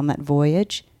happened on that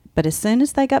voyage, but as soon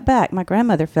as they got back, my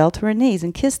grandmother fell to her knees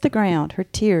and kissed the ground, her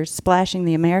tears splashing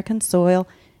the American soil,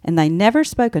 and they never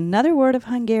spoke another word of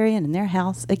Hungarian in their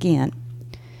house again.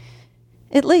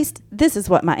 At least, this is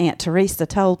what my Aunt Teresa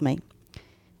told me.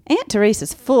 Aunt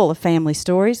Teresa's full of family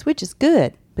stories, which is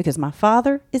good, because my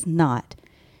father is not.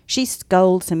 She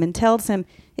scolds him and tells him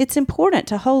it's important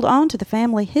to hold on to the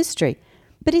family history,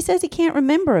 but he says he can't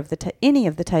remember any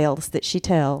of the tales that she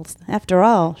tells. After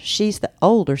all, she's the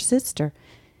older sister.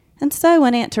 And so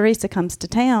when Aunt Teresa comes to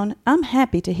town, I'm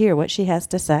happy to hear what she has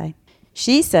to say.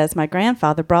 She says my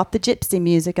grandfather brought the gypsy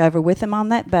music over with him on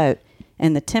that boat,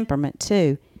 and the temperament,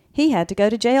 too. He had to go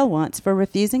to jail once for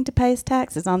refusing to pay his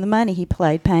taxes on the money he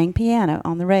played playing piano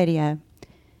on the radio.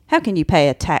 How can you pay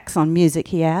a tax on music,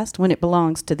 he asked, when it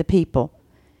belongs to the people?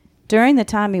 During the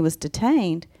time he was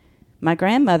detained, my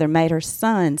grandmother made her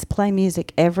sons play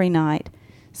music every night.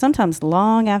 Sometimes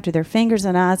long after their fingers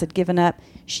and eyes had given up,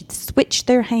 she'd switch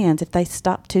their hands if they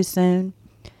stopped too soon.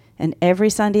 And every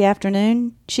Sunday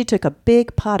afternoon, she took a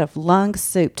big pot of lung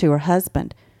soup to her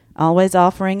husband, always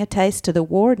offering a taste to the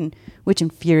warden, which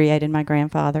infuriated my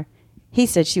grandfather. He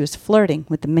said she was flirting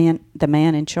with the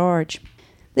man in charge.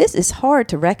 This is hard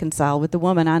to reconcile with the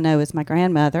woman I know as my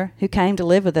grandmother, who came to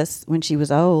live with us when she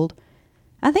was old.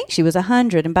 I think she was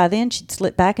 100, and by then she'd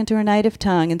slipped back into her native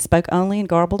tongue and spoke only in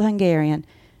garbled Hungarian.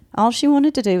 All she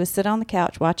wanted to do was sit on the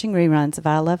couch watching reruns of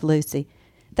I Love Lucy.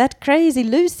 "That crazy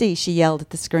Lucy," she yelled at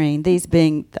the screen, these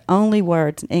being the only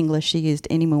words in English she used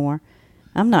anymore.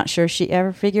 I'm not sure she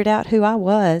ever figured out who I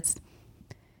was.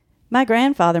 My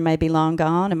grandfather may be long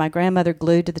gone, and my grandmother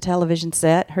glued to the television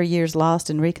set, her years lost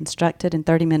and reconstructed in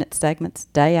 30-minute segments,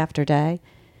 day after day.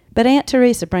 But Aunt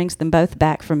Teresa brings them both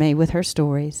back for me with her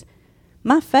stories.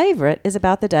 My favorite is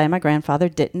about the day my grandfather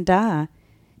didn't die.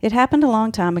 It happened a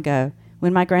long time ago,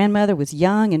 when my grandmother was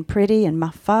young and pretty and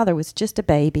my father was just a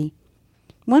baby.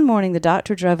 One morning the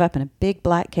doctor drove up in a big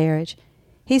black carriage.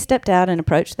 He stepped out and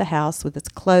approached the house with his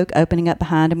cloak opening up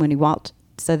behind him when he walked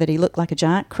so that he looked like a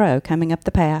giant crow coming up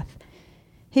the path.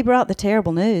 He brought the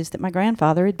terrible news that my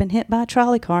grandfather had been hit by a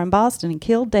trolley car in Boston and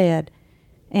killed dead.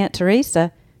 Aunt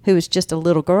Teresa, who was just a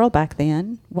little girl back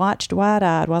then, watched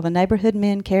wide-eyed while the neighborhood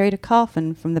men carried a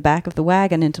coffin from the back of the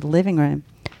wagon into the living room.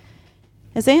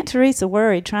 As Aunt Teresa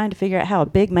worried, trying to figure out how a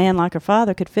big man like her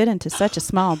father could fit into such a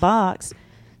small box,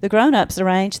 the grown-ups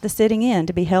arranged the sitting-in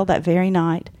to be held that very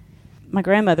night. My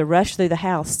grandmother rushed through the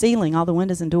house, sealing all the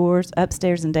windows and doors,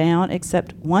 upstairs and down,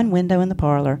 except one window in the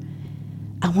parlor.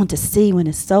 "I want to see when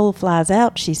his soul flies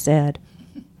out," she said.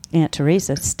 Aunt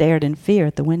Teresa stared in fear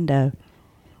at the window.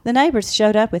 The neighbors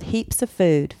showed up with heaps of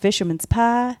food, fisherman's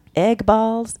pie, egg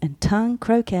balls, and tongue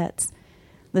croquettes.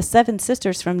 The 7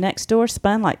 sisters from next door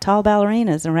spun like tall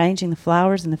ballerinas, arranging the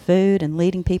flowers and the food and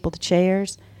leading people to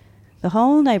chairs. The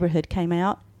whole neighborhood came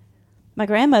out. My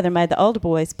grandmother made the older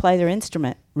boys play their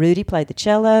instrument. Rudy played the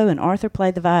cello, and Arthur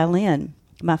played the violin.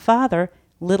 My father,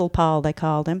 Little Paul they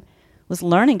called him, was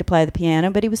learning to play the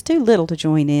piano, but he was too little to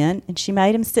join in, and she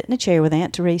made him sit in a chair with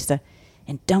Aunt Teresa.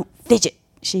 "And don't fidget,"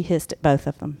 she hissed at both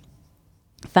of them.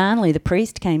 Finally, the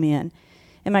priest came in,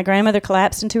 and my grandmother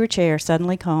collapsed into her chair,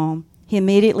 suddenly calm. He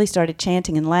immediately started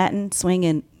chanting in Latin,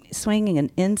 swinging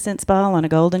an incense ball on a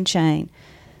golden chain.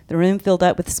 The room filled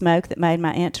up with smoke that made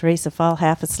my Aunt Teresa fall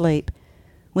half asleep.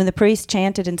 When the priest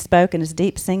chanted and spoke in his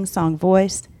deep sing-song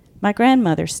voice, my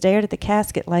grandmother stared at the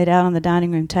casket laid out on the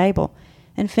dining room table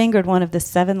and fingered one of the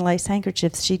 7 lace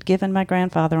handkerchiefs she'd given my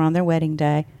grandfather on their wedding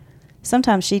day.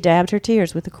 Sometimes she dabbed her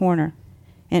tears with the corner.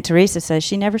 Aunt Teresa says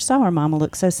she never saw her mama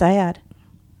look so sad.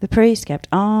 The priest kept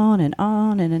on in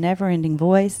a never-ending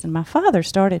voice, and my father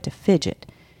started to fidget.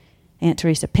 Aunt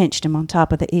Teresa pinched him on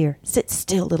top of the ear. "Sit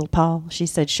still, little Paul," she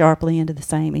said sharply into the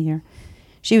same ear.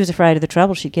 She was afraid of the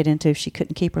trouble she'd get into if she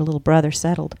couldn't keep her little brother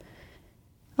settled.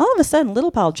 All of a sudden, little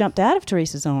Paul jumped out of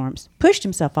Teresa's arms, pushed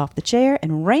himself off the chair,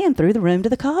 and ran through the room to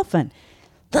the coffin.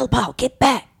 "Little Paul, get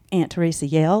back!" Aunt Teresa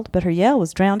yelled, but her yell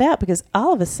was drowned out because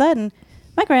all of a sudden,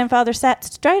 My grandfather sat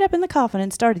straight up in the coffin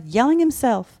and started yelling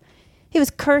himself. He was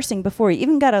cursing before he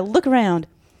even got a look around.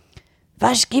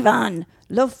 Vashkivan,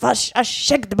 lo fash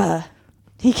ashegdba.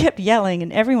 He kept yelling,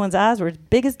 and everyone's eyes were as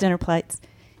big as dinner plates.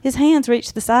 His hands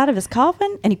reached the side of his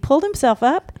coffin, and he pulled himself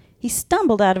up. He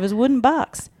stumbled out of his wooden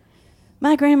box.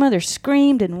 My grandmother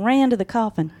screamed and ran to the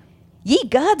coffin. Ye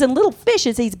gods and little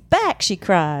fishes, he's back, she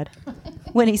cried.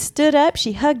 When he stood up,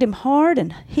 she hugged him hard,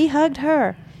 and he hugged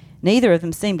her. Neither of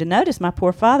them seemed to notice my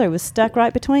poor father was stuck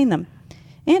right between them.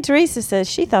 Aunt Teresa says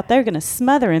she thought they were going to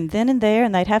smother him then and there,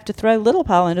 and they'd have to throw Little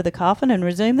Paul into the coffin and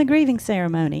resume the grieving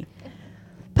ceremony.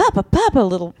 Papa, Papa,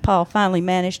 Little Paul finally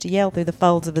managed to yell through the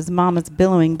folds of his mama's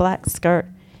billowing black skirt.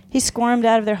 He squirmed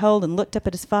out of their hold and looked up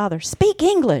at his father. Speak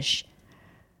English!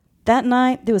 That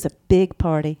night, there was a big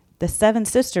party. The 7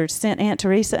 sisters sent Aunt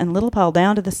Teresa and Little Paul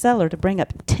down to the cellar to bring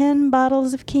up 10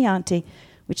 bottles of Chianti,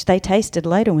 which they tasted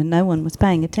later when no one was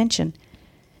paying attention.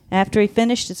 After he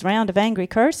finished his round of angry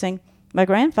cursing, my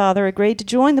grandfather agreed to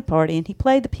join the party, and he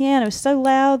played the piano so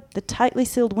loud the tightly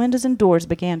sealed windows and doors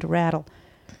began to rattle.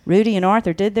 Rudy and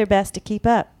Arthur did their best to keep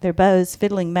up, their bows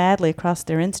fiddling madly across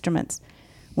their instruments.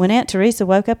 When Aunt Teresa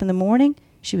woke up in the morning,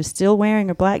 she was still wearing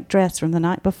her black dress from the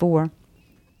night before.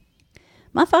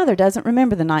 My father doesn't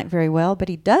remember the night very well, but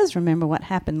he does remember what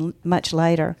happened much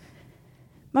later.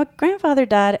 My grandfather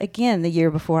died again the year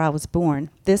before I was born.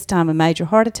 This time a major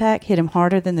heart attack hit him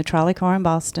harder than the trolley car in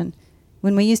Boston.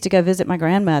 When we used to go visit my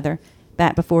grandmother,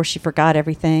 back before she forgot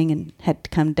everything and had to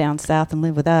come down south and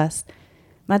live with us,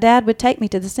 my dad would take me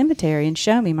to the cemetery and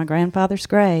show me my grandfather's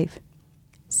grave.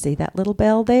 See that little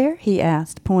bell there? He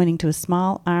asked, pointing to a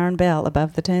small iron bell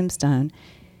above the tombstone.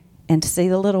 And to see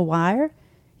the little wire?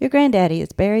 Your granddaddy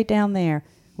is buried down there,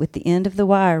 with the end of the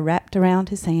wire wrapped around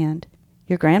his hand.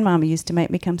 Your grandmama used to make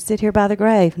me come sit here by the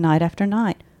grave night after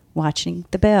night, watching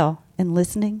the bell and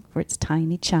listening for its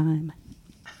tiny chime.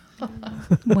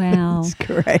 Wow. That's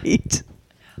great.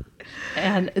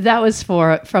 And that was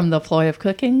from the Ploy of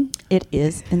Cooking? It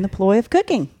is in the Ploy of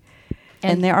Cooking.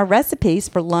 And there are recipes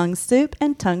for lung soup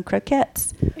and tongue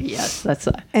croquettes. Yes, that's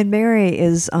And Mary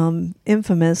is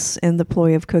infamous in the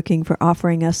Ploy of Cooking for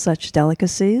offering us such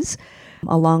delicacies,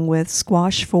 along with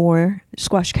squash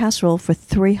casserole for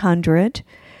 300,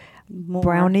 More.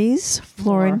 brownies,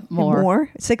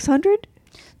 more 600.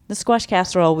 The squash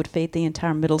casserole would feed the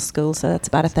entire middle school, so that's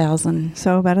about 1,000.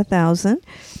 So about 1,000,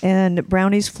 and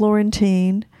brownies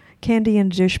Florentine, candy in a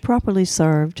dish properly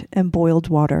served, and boiled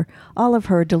water. All of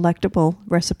her delectable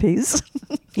recipes.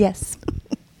 Yes.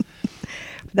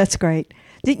 That's great.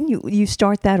 Didn't you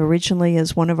start that originally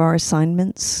as one of our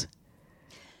assignments?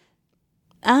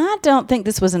 I don't think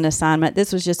this was an assignment.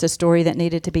 This was just a story that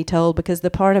needed to be told, because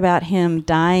the part about him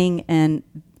dying and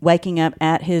waking up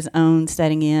at his own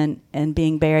setting in and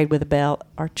being buried with a bell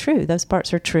are true. Those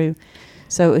parts are true.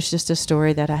 So it was just a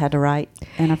story that I had to write,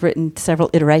 and I've written several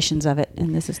iterations of it,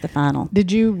 and this is the final.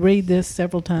 Did you read this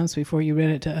several times before you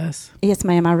read it to us? Yes,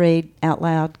 ma'am. I read out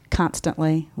loud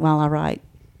constantly while I write,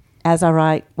 as I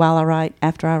write, while I write,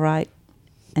 after I write,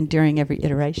 and during every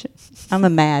iteration. I'm a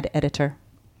mad editor.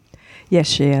 Yes,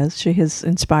 she is. She has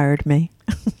inspired me.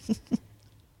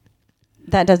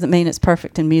 That doesn't mean it's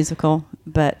perfect and musical,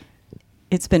 but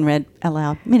it's been read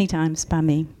aloud many times by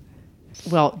me.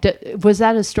 Well, was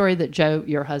that a story that Joe,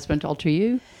 your husband, told to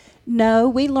you? No,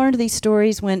 we learned these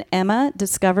stories when Emma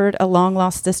discovered a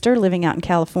long-lost sister living out in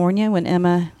California. When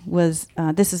Emma was,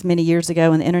 this is many years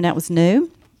ago when the internet was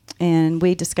new, and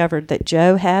we discovered that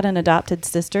Joe had an adopted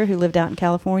sister who lived out in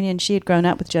California, and she had grown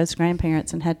up with Joe's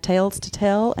grandparents and had tales to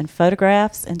tell and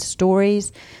photographs and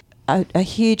stories, a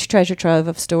huge treasure trove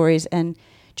of stories. And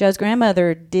Joe's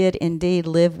grandmother did indeed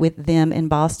live with them in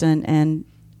Boston and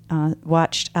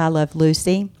watched I Love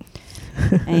Lucy.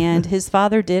 And his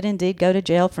father did indeed go to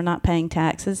jail for not paying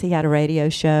taxes. He had a radio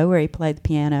show where he played the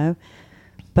piano.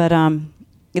 But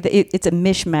it's a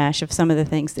mishmash of some of the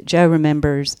things that Joe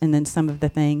remembers, and then some of the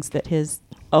things that his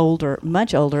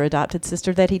much older adopted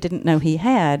sister that he didn't know he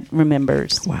had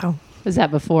remembers. Wow. Was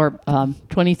that before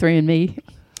 23andMe?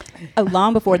 Oh,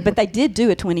 long before. But they did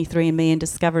do a 23andMe and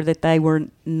discover that they were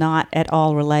not at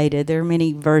all related. There are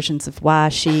many versions of why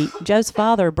Joe's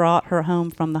father brought her home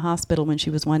from the hospital when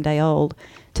she was 1 day old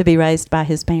to be raised by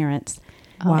his parents.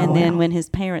 Wow. And then when his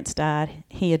parents died,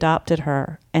 he adopted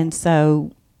her. And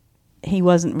so he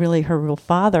wasn't really her real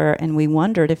father, and we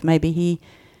wondered if maybe he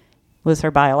was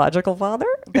her biological father.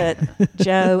 But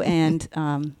Joe and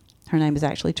her name is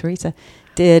actually Teresa,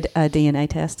 did a DNA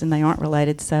test, and they aren't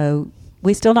related. So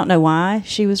we still don't know why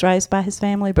she was raised by his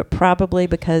family, but probably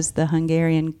because the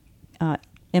Hungarian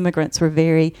immigrants were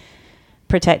very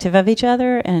protective of each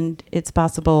other, and it's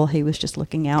possible he was just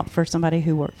looking out for somebody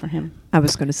who worked for him. I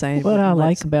was going to say What I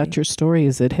like about your story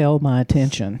is it held my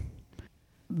attention.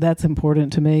 That's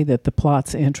important to me, that the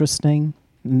plot's interesting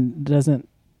and doesn't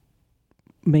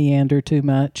meander too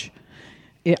much.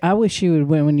 I wish you would,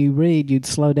 when you read, you'd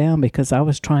slow down, because I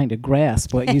was trying to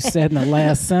grasp what you said in the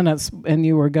last sentence, and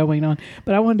you were going on.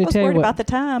 But I wanted to tell you about the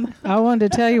time. I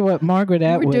wanted to tell you what Margaret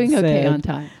Atwood We're doing said okay on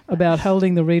time. about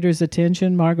holding the reader's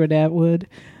attention. Margaret Atwood,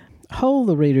 hold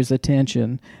the reader's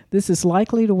attention. This is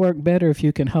likely to work better if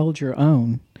you can hold your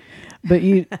own. But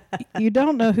you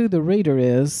don't know who the reader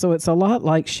is, so it's a lot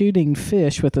like shooting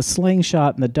fish with a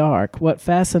slingshot in the dark. What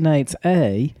fascinates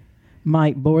A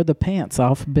might bore the pants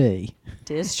off B.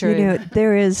 It is true. You know,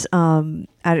 there is,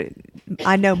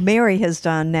 I know Mary has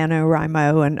done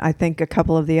NaNoWriMo, and I think a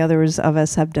couple of the others of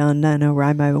us have done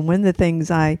NaNoWriMo. And one of the things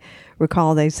I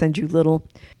recall, they send you little,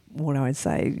 what do I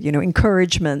say,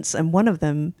 encouragements. And one of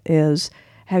them is,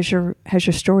 has your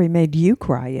story made you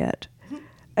cry yet?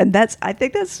 And I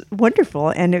think that's wonderful.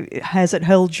 And has it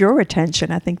held your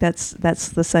attention? I think that's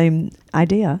the same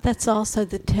idea. That's also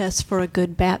the test for a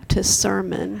good Baptist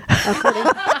sermon.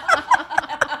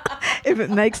 If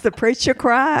it makes the preacher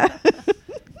cry.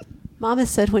 Mama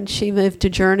said when she moved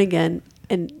to Jernigan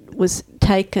and was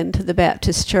taken to the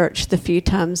Baptist church the few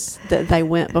times that they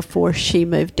went before she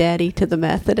moved Daddy to the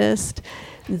Methodist,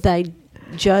 they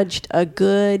judged a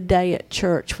good day at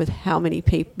church with how many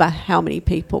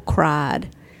people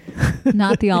cried.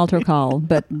 Not the altar call,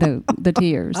 but the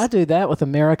tears. I do that with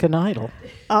American Idol.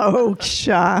 Oh,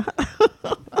 shy.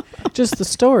 Just the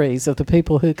stories of the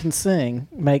people who can sing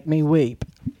make me weep.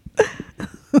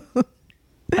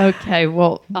 Okay,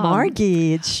 well,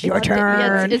 Margie, it's your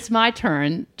turn. It's my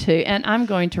turn too, and I'm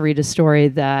going to read a story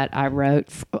that I wrote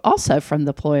also from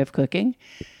the ploy of cooking,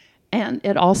 and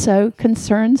it also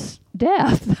concerns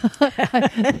death.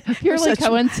 Purely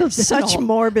coincidental. Such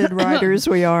morbid writers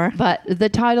we are. But the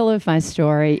title of my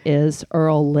story is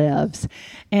Earl Lives,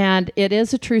 and it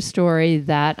is a true story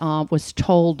that was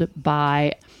told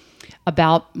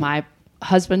about my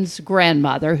husband's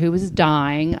grandmother who was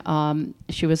dying.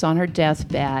 She was on her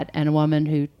deathbed, and a woman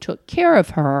who took care of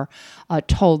her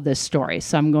told this story.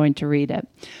 So I'm going to read it.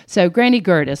 So Granny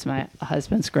Gert is my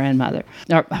husband's grandmother,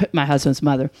 or my husband's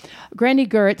mother. Granny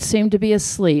Gert seemed to be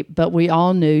asleep, but we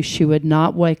all knew she would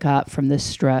not wake up from this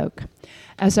stroke.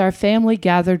 As our family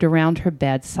gathered around her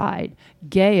bedside,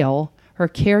 Gail, her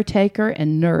caretaker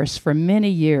and nurse for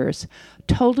many years,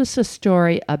 told us a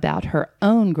story about her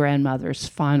own grandmother's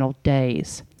final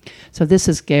days. So this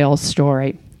is Gail's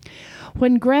story.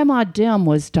 When Grandma Dim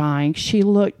was dying, she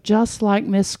looked just like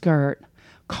Miss Gert,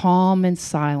 calm and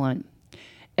silent.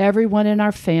 Everyone in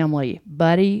our family,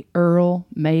 Buddy, Earl,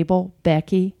 Mabel,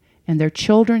 Becky, and their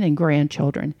children and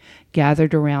grandchildren,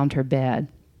 gathered around her bed.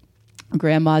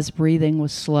 Grandma's breathing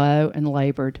was slow and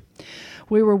labored.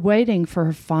 We were waiting for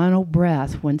her final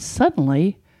breath when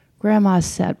suddenly Grandma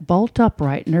sat bolt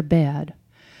upright in her bed.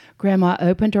 Grandma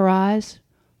opened her eyes,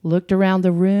 looked around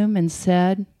the room, and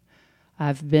said,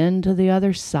 "I've been to the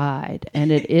other side,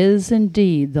 and it is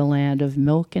indeed the land of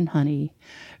milk and honey,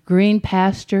 green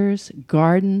pastures,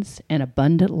 gardens, and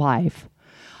abundant life.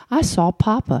 I saw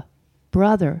Papa,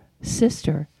 brother,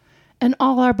 sister, and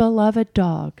all our beloved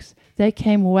dogs. They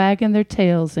came wagging their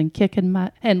tails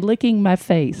and licking my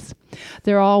face.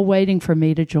 They're all waiting for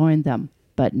me to join them,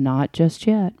 but not just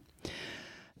yet.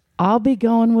 I'll be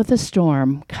going with a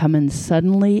storm coming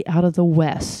suddenly out of the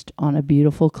west on a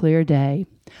beautiful clear day.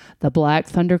 The black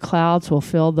thunder clouds will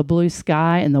fill the blue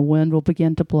sky and the wind will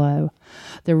begin to blow.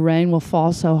 The rain will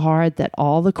fall so hard that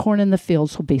all the corn in the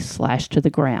fields will be slashed to the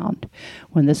ground.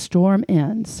 When the storm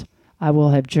ends, I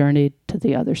will have journeyed to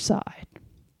the other side."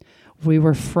 We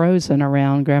were frozen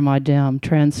around Grandma Dim,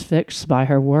 transfixed by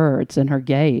her words and her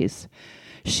gaze.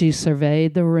 She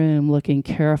surveyed the room, looking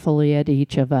carefully at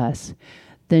each of us.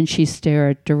 Then she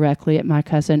stared directly at my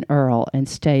cousin Earl and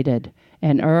stated,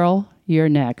 "And Earl, you're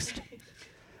next."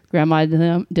 Grandma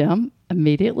Dim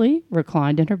immediately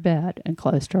reclined in her bed and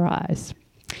closed her eyes.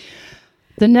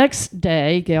 The next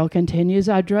day, Gail continues,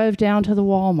 I drove down to the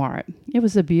Walmart. It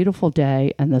was a beautiful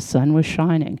day and the sun was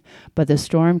shining, but the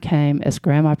storm came as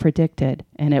Grandma predicted,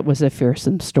 and it was a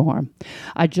fearsome storm.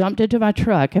 I jumped into my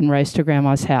truck and raced to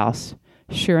Grandma's house.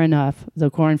 Sure enough, the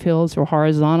cornfields were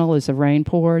horizontal as the rain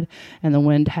poured and the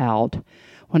wind howled.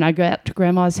 When I got to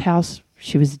Grandma's house,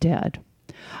 she was dead.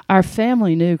 Our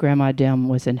family knew Grandma Dim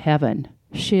was in heaven.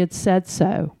 She had said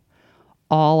so.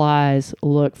 All eyes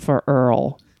looked for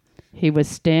Earl. He was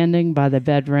standing by the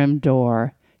bedroom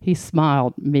door. He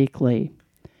smiled meekly.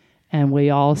 And we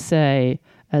all say,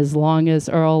 as long as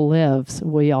Earl lives,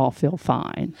 we all feel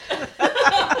fine.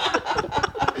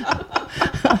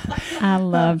 I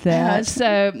love that.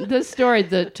 So the story,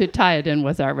 to tie it in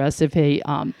with our recipe,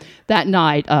 that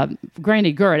night,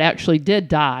 Granny Gert actually did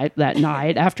die that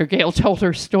night after Gail told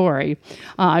her story.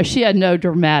 She had no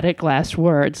dramatic last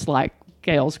words like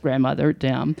Gail's grandmother,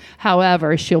 Dim.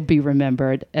 However, she'll be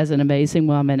remembered as an amazing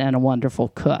woman and a wonderful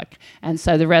cook. And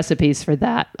so the recipes for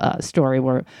that story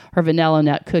were her vanilla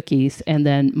nut cookies, and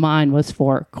then mine was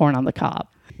for corn on the cob.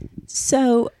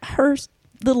 So her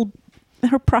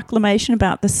proclamation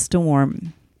about the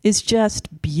storm is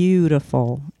just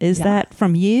beautiful. Is that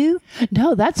from you?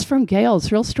 No, that's from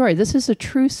Gail's real story. This is a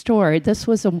true story. This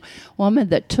was a woman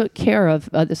that took care of,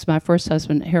 this is my first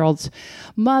husband, Harold's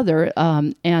mother,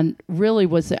 and really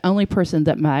was the only person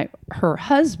that her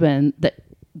husband, that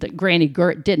Granny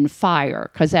Gert didn't fire,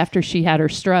 because after she had her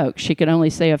stroke, she could only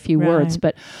say a few words.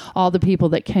 But all the people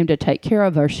that came to take care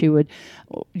of her, she would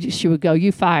go,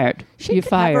 "You fired. She you could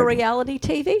fired." have a reality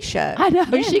TV show. I know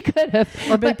she could have,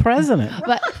 Or be president.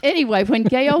 But anyway, when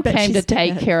Gail came to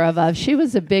take care of us, she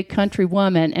was a big country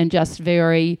woman and just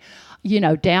very,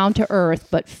 down to earth,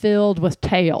 but filled with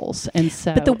tales. And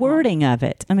so, But the wording of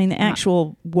it, I mean, the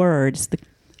actual words,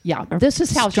 this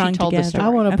is how she strung told the together. story. I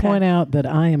want to point out that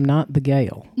I am not the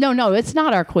Gail. No, it's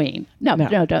not our queen. No.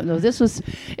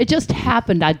 It just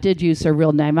happened. I did use her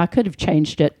real name. I could have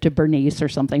changed it to Bernice or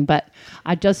something, but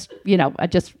I just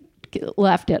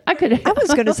left it. I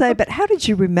was going to say, but how did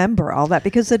you remember all that?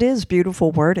 Because it is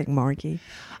beautiful wording, Margie.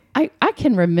 I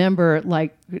can remember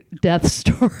like death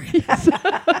stories.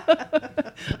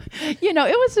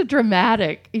 It was a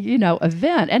dramatic,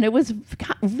 event, and it was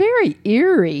very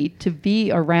eerie to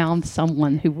be around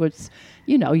someone who was,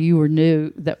 you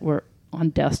knew that were on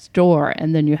death's door,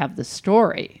 and then you have the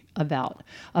story about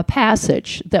a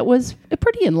passage that was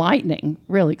pretty enlightening,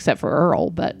 really, except for Earl,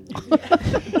 but...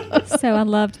 So I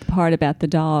loved the part about the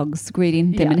dogs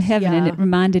greeting them in Yes, heaven, and yeah. it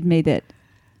reminded me that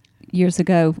years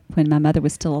ago, when my mother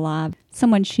was still alive,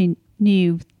 someone she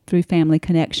knew through family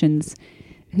connections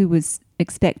who was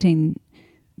expecting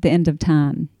the end of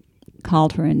time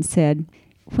called her and said,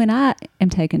 "When I am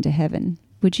taken to heaven,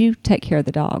 would you take care of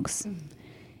the dogs?"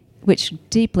 Which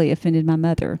deeply offended my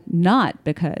mother, not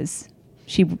because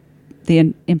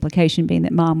the implication being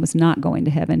that Mom was not going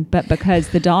to heaven, but because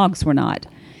the dogs were not.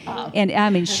 And I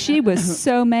mean, she was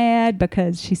so mad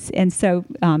because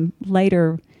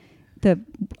later the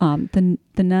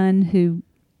nun who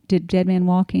did Dead Man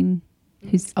Walking,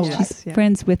 she's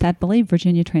friends with, I believe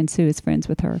Virginia Transu is friends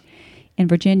with her. And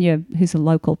Virginia, who's a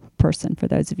local person, for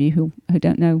those of you who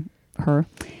don't know her,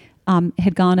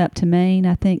 had gone up to Maine,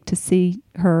 I think, to see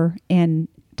her and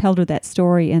told her that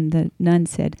story. And the nun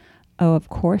said, "Oh, of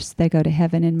course they go to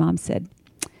heaven." And Mom said,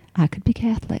 "I could be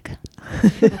Catholic."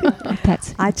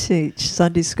 I teach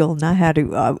Sunday school, and I had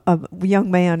a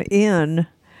young man in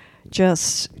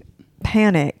just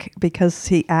panic because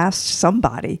he asked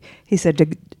somebody, he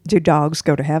said, do dogs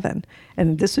go to heaven?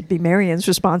 And this would be Marian's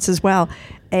response as well.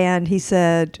 And he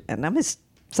said, and I'm his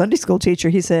Sunday school teacher,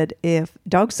 he said, "If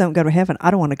dogs don't go to heaven,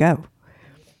 I don't want to go."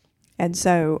 And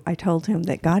so I told him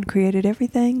that God created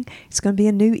everything. It's going to be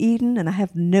a new Eden, and I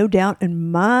have no doubt in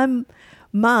my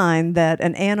mind that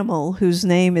an animal whose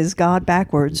name is God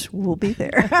backwards will be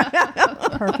there.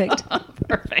 Perfect.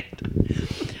 Perfect.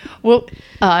 Well,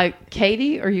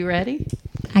 Katie, are you ready?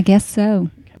 I guess so.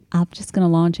 I'm just going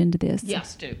to launch into this.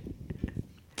 Yes, do.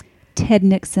 Ted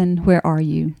Nixon, where are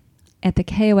you? At the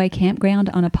KOA campground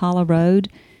on Apollo Road,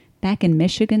 back in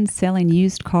Michigan selling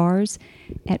used cars,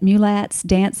 at Mulat's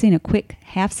dancing a quick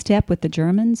half-step with the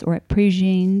Germans, or at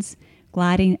Prejean's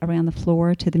gliding around the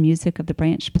floor to the music of the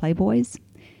Branch Playboys?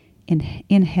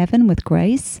 In heaven with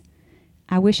Grace?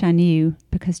 I wish I knew,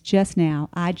 because just now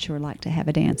I'd sure like to have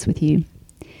a dance with you.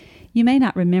 You may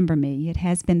not remember me. It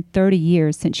has been 30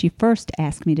 years since you first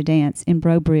asked me to dance in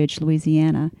Beau Bridge,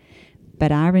 Louisiana.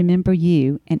 But I remember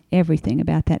you and everything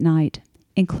about that night,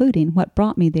 including what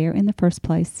brought me there in the first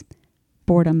place.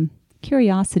 Boredom,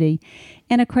 curiosity,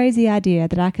 and a crazy idea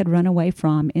that I could run away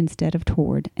from instead of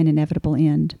toward an inevitable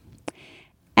end.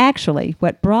 Actually,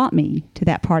 what brought me to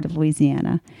that part of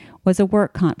Louisiana was a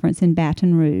work conference in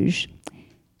Baton Rouge,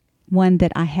 one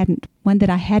that I hadn't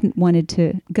wanted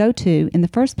to go to in the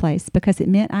first place because it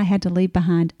meant I had to leave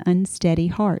behind unsteady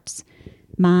hearts,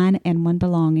 mine and one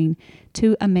belonging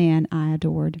to a man I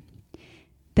adored.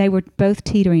 They were both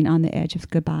teetering on the edge of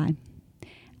goodbye.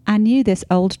 I knew this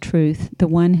old truth, the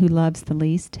one who loves the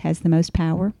least has the most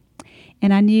power,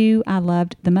 and I knew I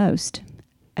loved the most.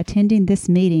 Attending this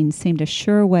meeting seemed a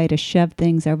sure way to shove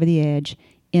things over the edge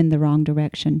in the wrong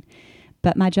direction.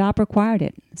 But my job required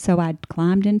it, so I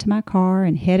climbed into my car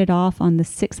and headed off on the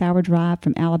 6-hour drive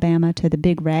from Alabama to the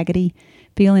Big Raggedy,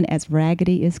 feeling as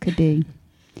raggedy as could be.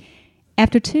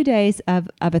 After 2 days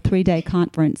of a 3-day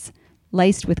conference,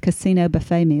 laced with casino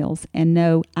buffet meals and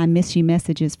no "I miss you"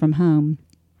 messages from home,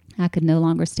 I could no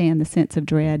longer stand the sense of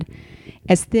dread.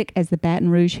 As thick as the Baton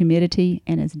Rouge humidity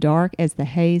and as dark as the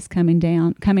haze coming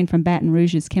from Baton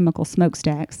Rouge's chemical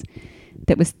smokestacks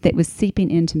that was seeping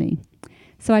into me.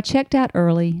 So I checked out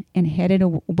early and headed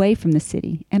away from the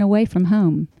city and away from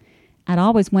home. I'd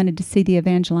always wanted to see the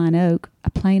Evangeline Oak, a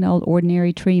plain old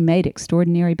ordinary tree made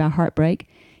extraordinary by heartbreak,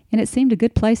 and it seemed as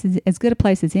good a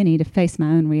place as any to face my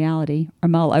own reality or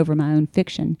mull over my own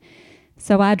fiction.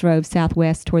 So I drove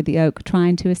southwest toward the oak,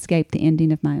 trying to escape the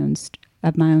ending of my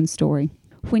own story.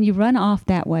 When you run off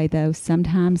that way, though,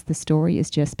 sometimes the story is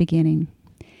just beginning.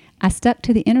 I stuck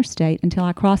to the interstate until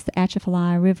I crossed the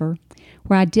Atchafalaya River,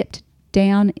 where I dipped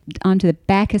down onto the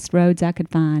backest roads I could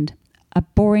find. A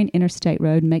boring interstate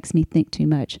road makes me think too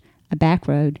much. A back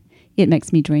road, it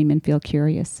makes me dream and feel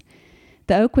curious.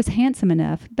 The oak was handsome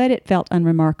enough, but it felt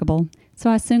unremarkable, so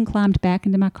I soon climbed back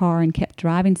into my car and kept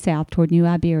driving south toward New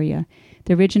Iberia,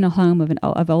 the original home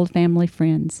of old family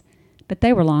friends. But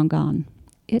they were long gone.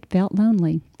 It felt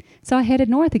lonely. So I headed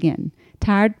north again,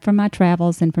 tired from my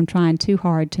travels and from trying too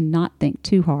hard to not think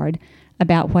too hard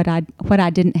about what I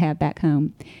didn't have back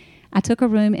home. I took a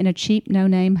room in a cheap,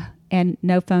 no-name and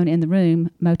no phone in the room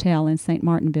motel in St.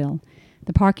 Martinville.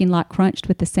 The parking lot crunched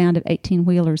with the sound of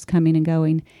 18-wheelers coming and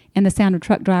going, and the sound of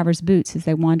truck drivers' boots as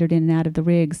they wandered in and out of the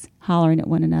rigs, hollering at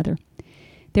one another.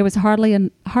 There was hardly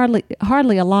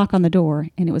a lock on the door,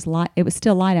 and it was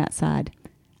still light outside.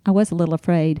 I was a little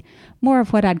afraid, more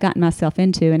of what I'd gotten myself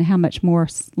into and how much more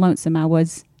lonesome I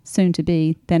was soon to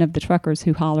be than of the truckers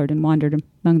who hollered and wandered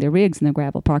among their rigs in the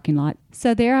gravel parking lot.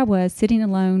 So there I was, sitting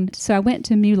alone. So I went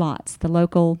to Mulat's, the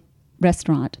local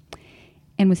restaurant,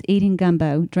 and was eating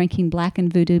gumbo, drinking black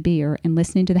and voodoo beer, and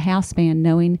listening to the house band,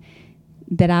 knowing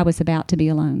that I was about to be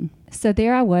alone. So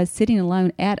there I was, sitting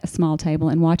alone at a small table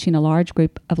and watching a large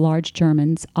group of large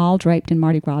Germans, all draped in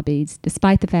Mardi Gras beads,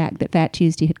 despite the fact that Fat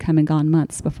Tuesday had come and gone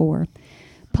months before,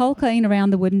 polkaing around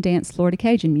the wooden dance floor to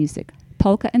Cajun music.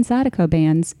 Polka and Zydeco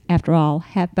bands, after all,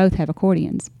 both have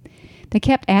accordions. They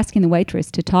kept asking the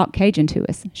waitress to talk Cajun to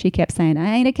us. She kept saying,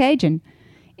 "I ain't a Cajun."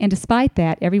 And despite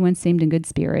that, everyone seemed in good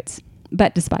spirits.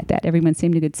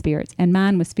 And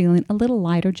mine was feeling a little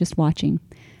lighter just watching.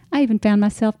 I even found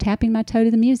myself tapping my toe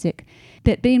to the music,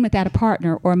 but being without a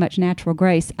partner or much natural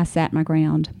grace, I sat my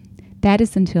ground. That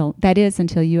is until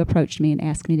you approached me and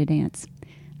asked me to dance.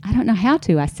 "I don't know how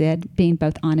to," I said, being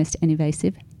both honest and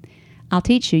evasive. "I'll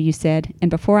teach you," you said,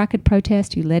 and before I could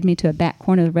protest, you led me to a back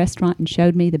corner of the restaurant and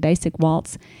showed me the basic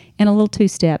waltz and a little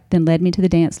two-step, then led me to the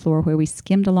dance floor where we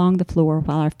skimmed along the floor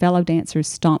while our fellow dancers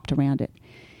stomped around it.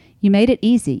 You made it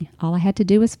easy. All I had to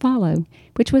do was follow,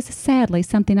 which was sadly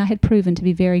something I had proven to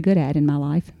be very good at in my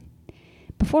life.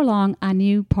 Before long, I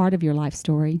knew part of your life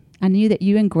story. I knew that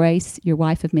you and Grace, your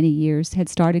wife of many years, had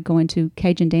started going to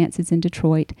Cajun dances in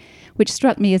Detroit, which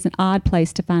struck me as an odd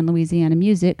place to find Louisiana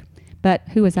music, but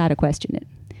who was I to question it?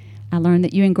 I learned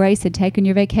that you and Grace had taken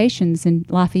your vacations in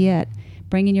Lafayette,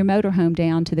 bringing your motorhome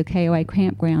down to the KOA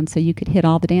campground so you could hit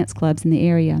all the dance clubs in the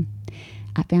area.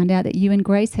 I found out that you and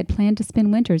Grace had planned to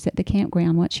spend winters at the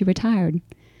campground once you retired.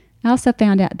 I also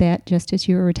found out that, just as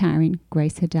you were retiring,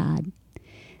 Grace had died.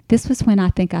 This was when I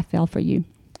think I fell for you.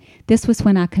 This was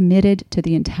when I committed to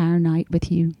the entire night with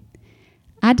you.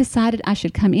 I decided I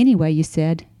should come anyway, you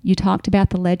said. You talked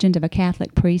about the legend of a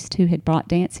Catholic priest who had brought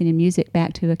dancing and music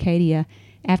back to Acadia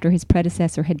after his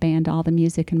predecessor had banned all the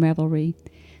music and revelry.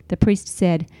 The priest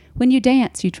said, "When you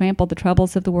dance, you trample the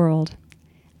troubles of the world."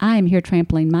 "I am here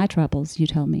trampling my troubles," you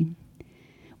told me.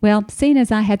 Well, seeing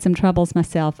as I had some troubles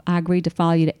myself, I agreed to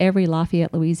follow you to every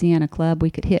Lafayette, Louisiana club we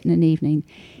could hit in an evening,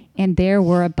 and there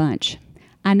were a bunch.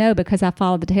 I know because I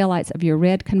followed the taillights of your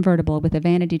red convertible with a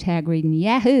vanity tag reading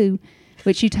Yahoo!,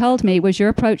 which you told me was your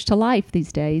approach to life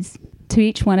these days, to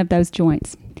each one of those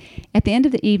joints. At the end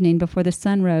of the evening, before the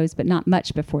sun rose, but not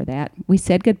much before that, we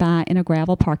said goodbye in a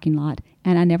gravel parking lot,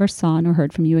 and I never saw nor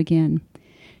heard from you again.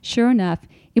 Sure enough,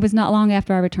 it was not long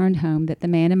after I returned home that the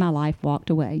man in my life walked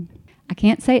away. I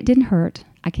can't say it didn't hurt.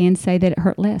 I can say that it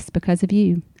hurt less because of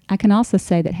you. I can also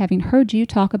say that having heard you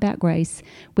talk about Grace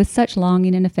with such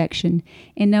longing and affection,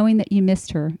 and knowing that you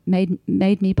missed her, made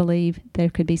me believe there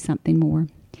could be something more.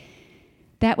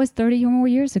 That was 30 or more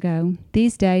years ago.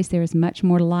 These days, there is much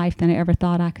more to life than I ever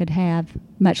thought I could have,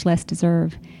 much less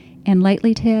deserve. And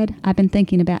lately, Ted, I've been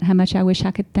thinking about how much I wish I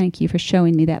could thank you for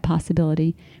showing me that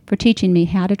possibility, for teaching me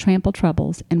how to trample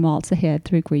troubles and waltz ahead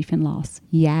through grief and loss.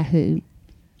 Yahoo!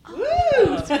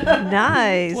 Woo!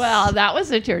 Nice. Well, that was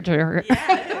a tearjerker.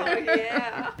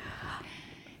 Yeah.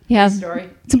 Yeah, Story.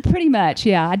 so pretty much,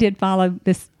 yeah. I did follow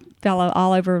this fellow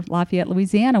all over Lafayette,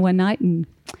 Louisiana one night, and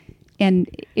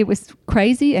it was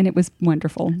crazy and it was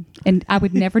wonderful. And I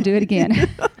would never do it again.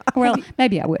 Well,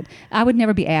 maybe I would. I would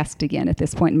never be asked again at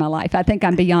this point in my life. I think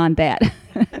I'm beyond that.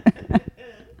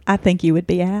 I think you would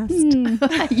be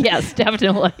asked. Yes,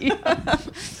 definitely.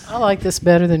 I like this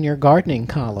better than your gardening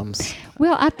columns.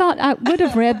 Well, I thought I would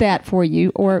have read that for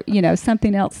you, or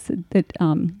something else that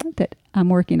I'm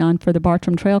working on for the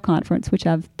Bartram Trail Conference, which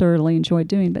I've thoroughly enjoyed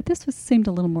doing. But this seemed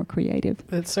a little more creative.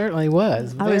 It certainly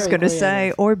was. I was going to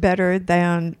say, or better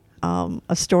than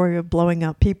a story of blowing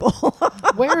up people.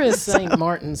 Where is St.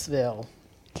 Martinsville?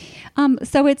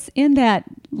 So it's in that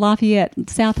Lafayette,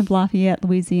 south of Lafayette,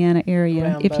 Louisiana area.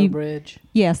 Around Beau Bridge?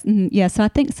 Yes, yes. So I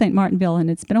think St. Martinville, and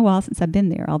it's been a while since I've been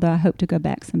there, although I hope to go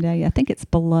back someday. I think it's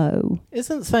below.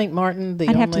 Isn't St. Martin the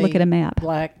I'd have to look at a map.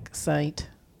 Black saint?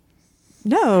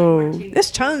 No,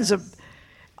 there's tons of.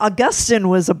 Augustine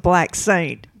was a black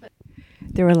saint.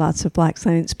 There were lots of black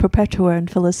saints. Perpetua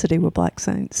and Felicity were black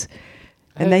saints,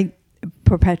 and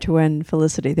Perpetua and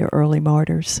Felicity, they're early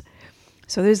martyrs.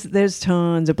 So there's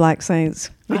tons of black saints.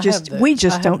 We just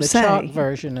don't say. I have the chalk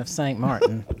version of St.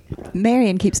 Martin.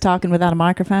 Marion keeps talking without a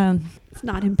microphone. It's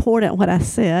not important what I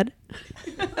said.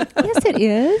 Yes, it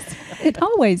is. It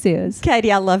always is.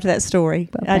 Katie, I loved that story.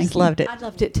 Well, I just loved it. I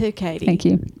loved it too, Katie. Thank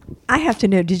you. I have to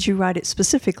know, did you write it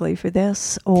specifically for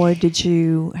this, or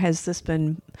has this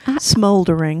been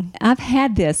smoldering? I've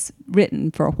had this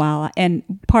written for a while, and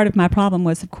part of my problem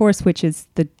was, of course, which is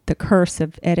the curse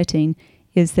of editing,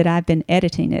 is that I've been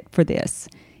editing it for this,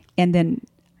 and then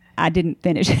I didn't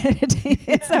finish editing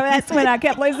it. So that's when I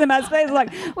kept losing my space.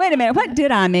 Like, wait a minute, what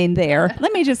did I mean there?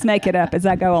 Let me just make it up as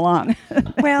I go along.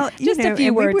 Well, just a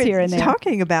few words here and there.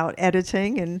 Talking about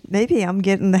editing, and maybe I'm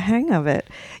getting the hang of it.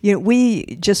 We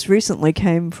just recently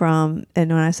came from,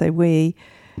 and when I say we,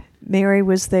 Mary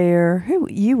was there.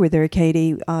 You were there,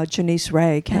 Katie. Janice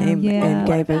Ray came and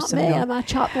gave us some. Am I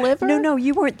chopped liver? No,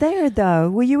 you weren't there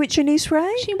though. Were you at Janice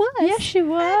Ray? She was. Yes, she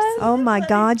was. Oh my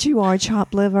God, you are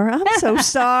chopped liver. I'm so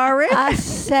sorry. I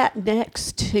sat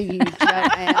next to you,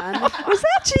 Joanne. Was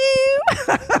that you?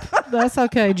 That's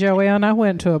okay, Joanne. I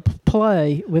went to a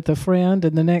play with a friend,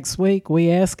 and the next week we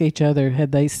asked each other,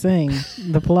 had they seen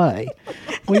the play?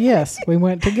 Well, yes, we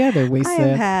went together, we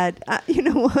said. You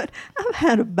know what? I've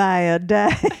had a bad day.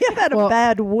 I've had a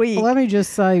bad week. Let me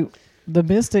just say, the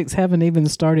Mystics haven't even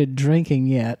started drinking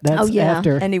yet. That's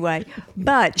after. Anyway,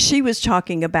 but she was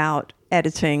talking about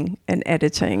editing and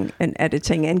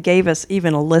gave us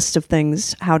even a list of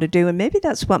things how to do. And maybe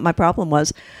that's what my problem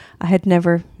was. I had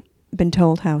never been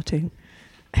told how to.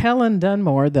 Helen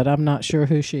Dunmore, that I'm not sure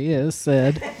who she is,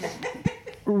 said,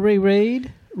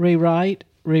 reread, rewrite,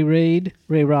 reread,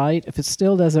 rewrite. If it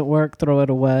still doesn't work, throw it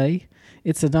away.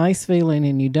 It's a nice feeling,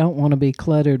 and you don't want to be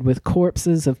cluttered with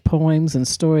corpses of poems and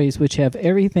stories which have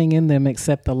everything in them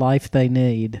except the life they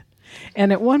need.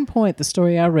 And at one point, the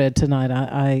story I read tonight,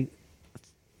 I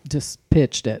just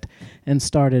pitched it and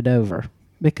started over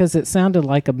because it sounded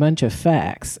like a bunch of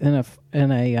facts, and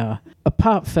a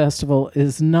pop festival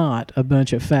is not a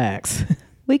bunch of facts.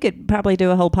 We could probably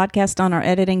do a whole podcast on our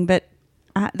editing, but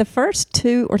the first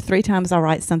 2 or 3 times I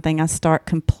write something, I start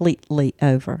completely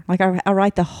over. Like I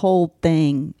write the whole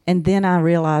thing, and then I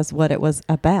realize what it was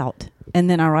about. And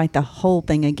then I write the whole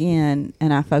thing again,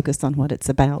 and I focus on what it's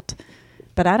about.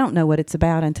 But I don't know what it's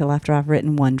about until after I've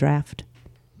written one draft.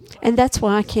 And that's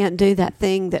why I can't do that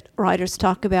thing that writers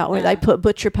talk about where they put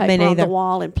butcher paper on the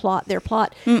wall and plot their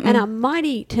plot. Mm-mm. And I'm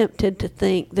mighty tempted to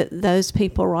think that those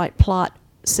people write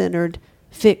plot-centered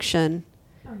fiction,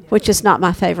 which is not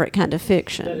my favorite kind of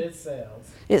fiction. But it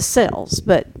sells. It sells,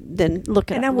 but then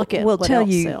look at what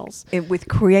else sells. With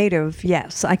creative,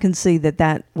 yes, I can see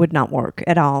that would not work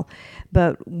at all.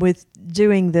 But with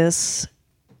doing this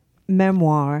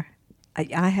memoir,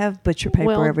 I have butcher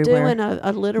paper everywhere. Doing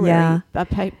a literary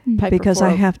paper because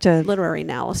I have to literary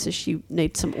analysis, you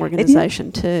need some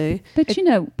organization too. But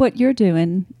what you're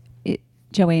doing,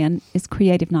 Joanne, is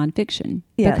creative nonfiction.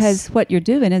 Yes. Because what you're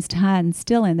doing is tying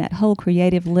still in that whole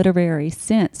creative literary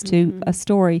sense to a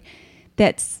story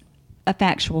that's a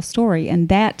factual story, and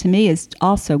that to me is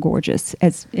also gorgeous.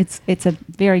 As it's a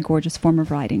very gorgeous form of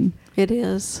writing. It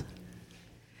is.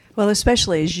 Well,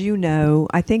 especially as you know,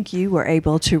 I think you were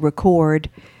able to record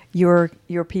your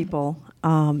people,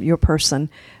 your person,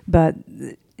 but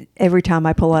every time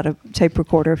I pull out a tape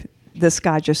recorder, this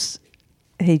guy just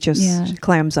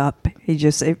clams up.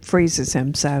 It freezes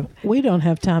him. So we don't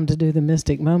have time to do the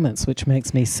mystic moments, which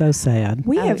makes me so sad.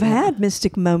 We have had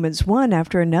mystic moments one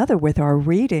after another with our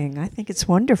reading. I think it's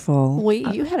wonderful.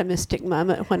 You had a mystic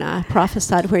moment when I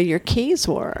prophesied where your keys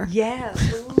were.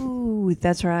 Yes. Ooh, Oh,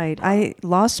 that's right. I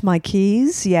lost my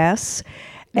keys, yes.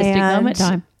 Mystic moment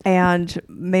time. And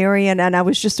Marion, and I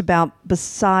was just about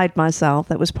beside myself.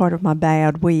 That was part of my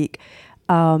bad week.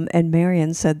 And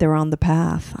Marion said they're on the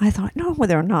path. I thought, no,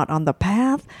 they're not on the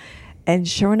path. And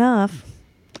sure enough,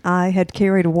 I had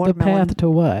carried a The watermelon. path to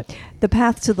what? The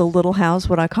path to the little house,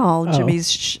 what I call Oh. Jimmy's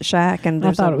shack, and I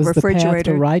there's thought a it was the path to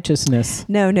refrigerator. righteousness.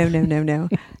 No.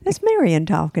 That's Marion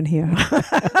talking here.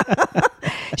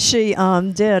 She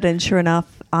did, and sure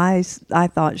enough, I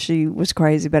thought she was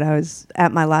crazy, but I was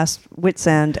at my last wit's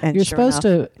end. And You're sure supposed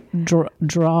enough, to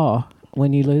draw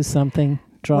when you lose something.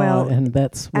 Draw, Well, and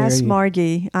that's where ask you...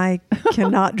 Margie. I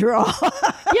cannot draw.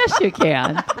 Yes, you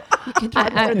can.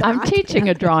 I'm teaching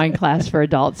a drawing class for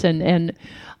adults, and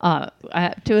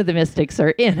two of the mystics are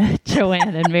in it,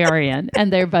 Joanne and Marion,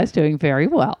 and they're both doing very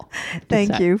well.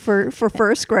 Thank you for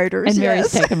first graders. And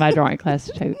Mary's yes. taking my drawing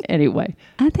class too. Anyway,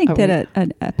 I think Are that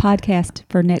a podcast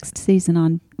for next season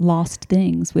on lost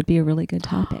things would be a really good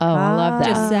topic. oh, I love that.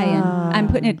 Just saying. I'm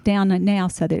putting it down now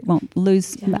so that it won't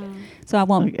lose, so I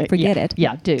won't forget yeah, it.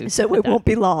 Yeah, do. So it won't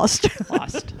be lost.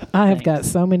 Lost. I have got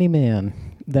so many men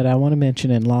that I want to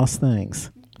mention in lost things.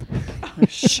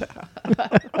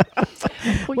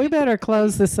 We better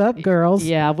close this up, girls.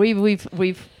 Yeah, we've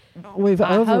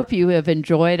I hope you have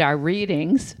enjoyed our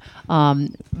readings,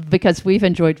 because we've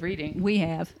enjoyed reading. We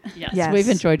have. Yes, we've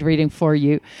enjoyed reading for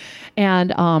you.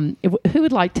 And who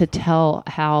would like to tell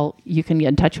how you can get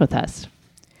in touch with us?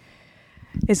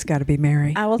 It's got to be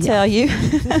Mary. I will tell you.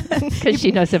 Because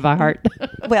she knows it by heart.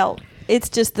 Well, it's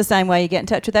just the same way you get in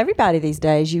touch with everybody these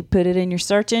days. You put it in your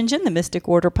search engine, the Mystic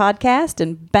Order Podcast,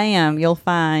 and bam, you'll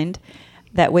find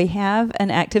that we have an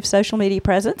active social media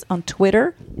presence on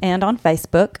Twitter and on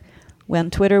Facebook. On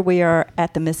Twitter, we are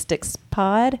at the Mystics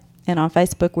Pod, and on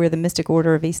Facebook, we're the Mystic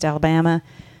Order of East Alabama.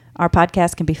 Our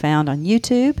podcast can be found on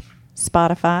YouTube,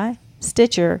 Spotify,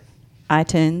 Stitcher,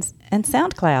 iTunes, and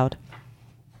SoundCloud.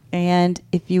 And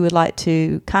if you would like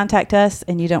to contact us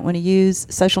and you don't want to use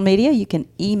social media, you can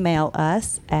email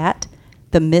us at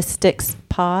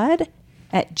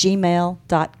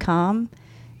themysticspod@gmail.com,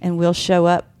 and we'll show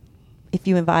up. If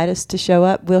you invite us to show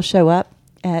up, we'll show up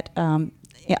at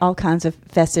all kinds of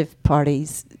festive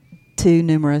parties, too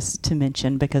numerous to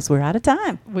mention because we're out of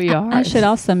time. We are. I should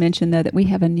also mention, though, that we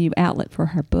have a new outlet for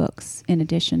her books in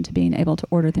addition to being able to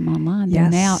order them online. They're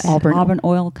Yes. now at Auburn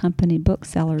Oil Company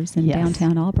booksellers in Yes.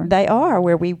 downtown Auburn. They are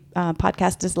where we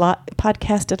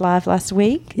podcasted live last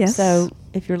week. Yes. So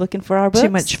if you're looking for our books, Too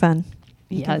much fun.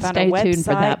 you Yeah, can find stay our tuned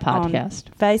for that website on podcast.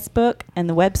 Facebook, and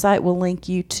the website will link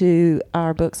you to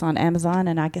our books on Amazon.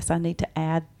 And I guess I need to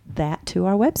add that to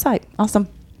our website. Awesome.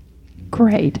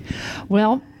 Great.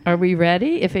 Well, are we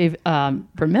ready? If you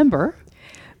remember,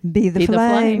 Be the Be the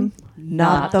flame, flame,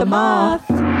 not the moth.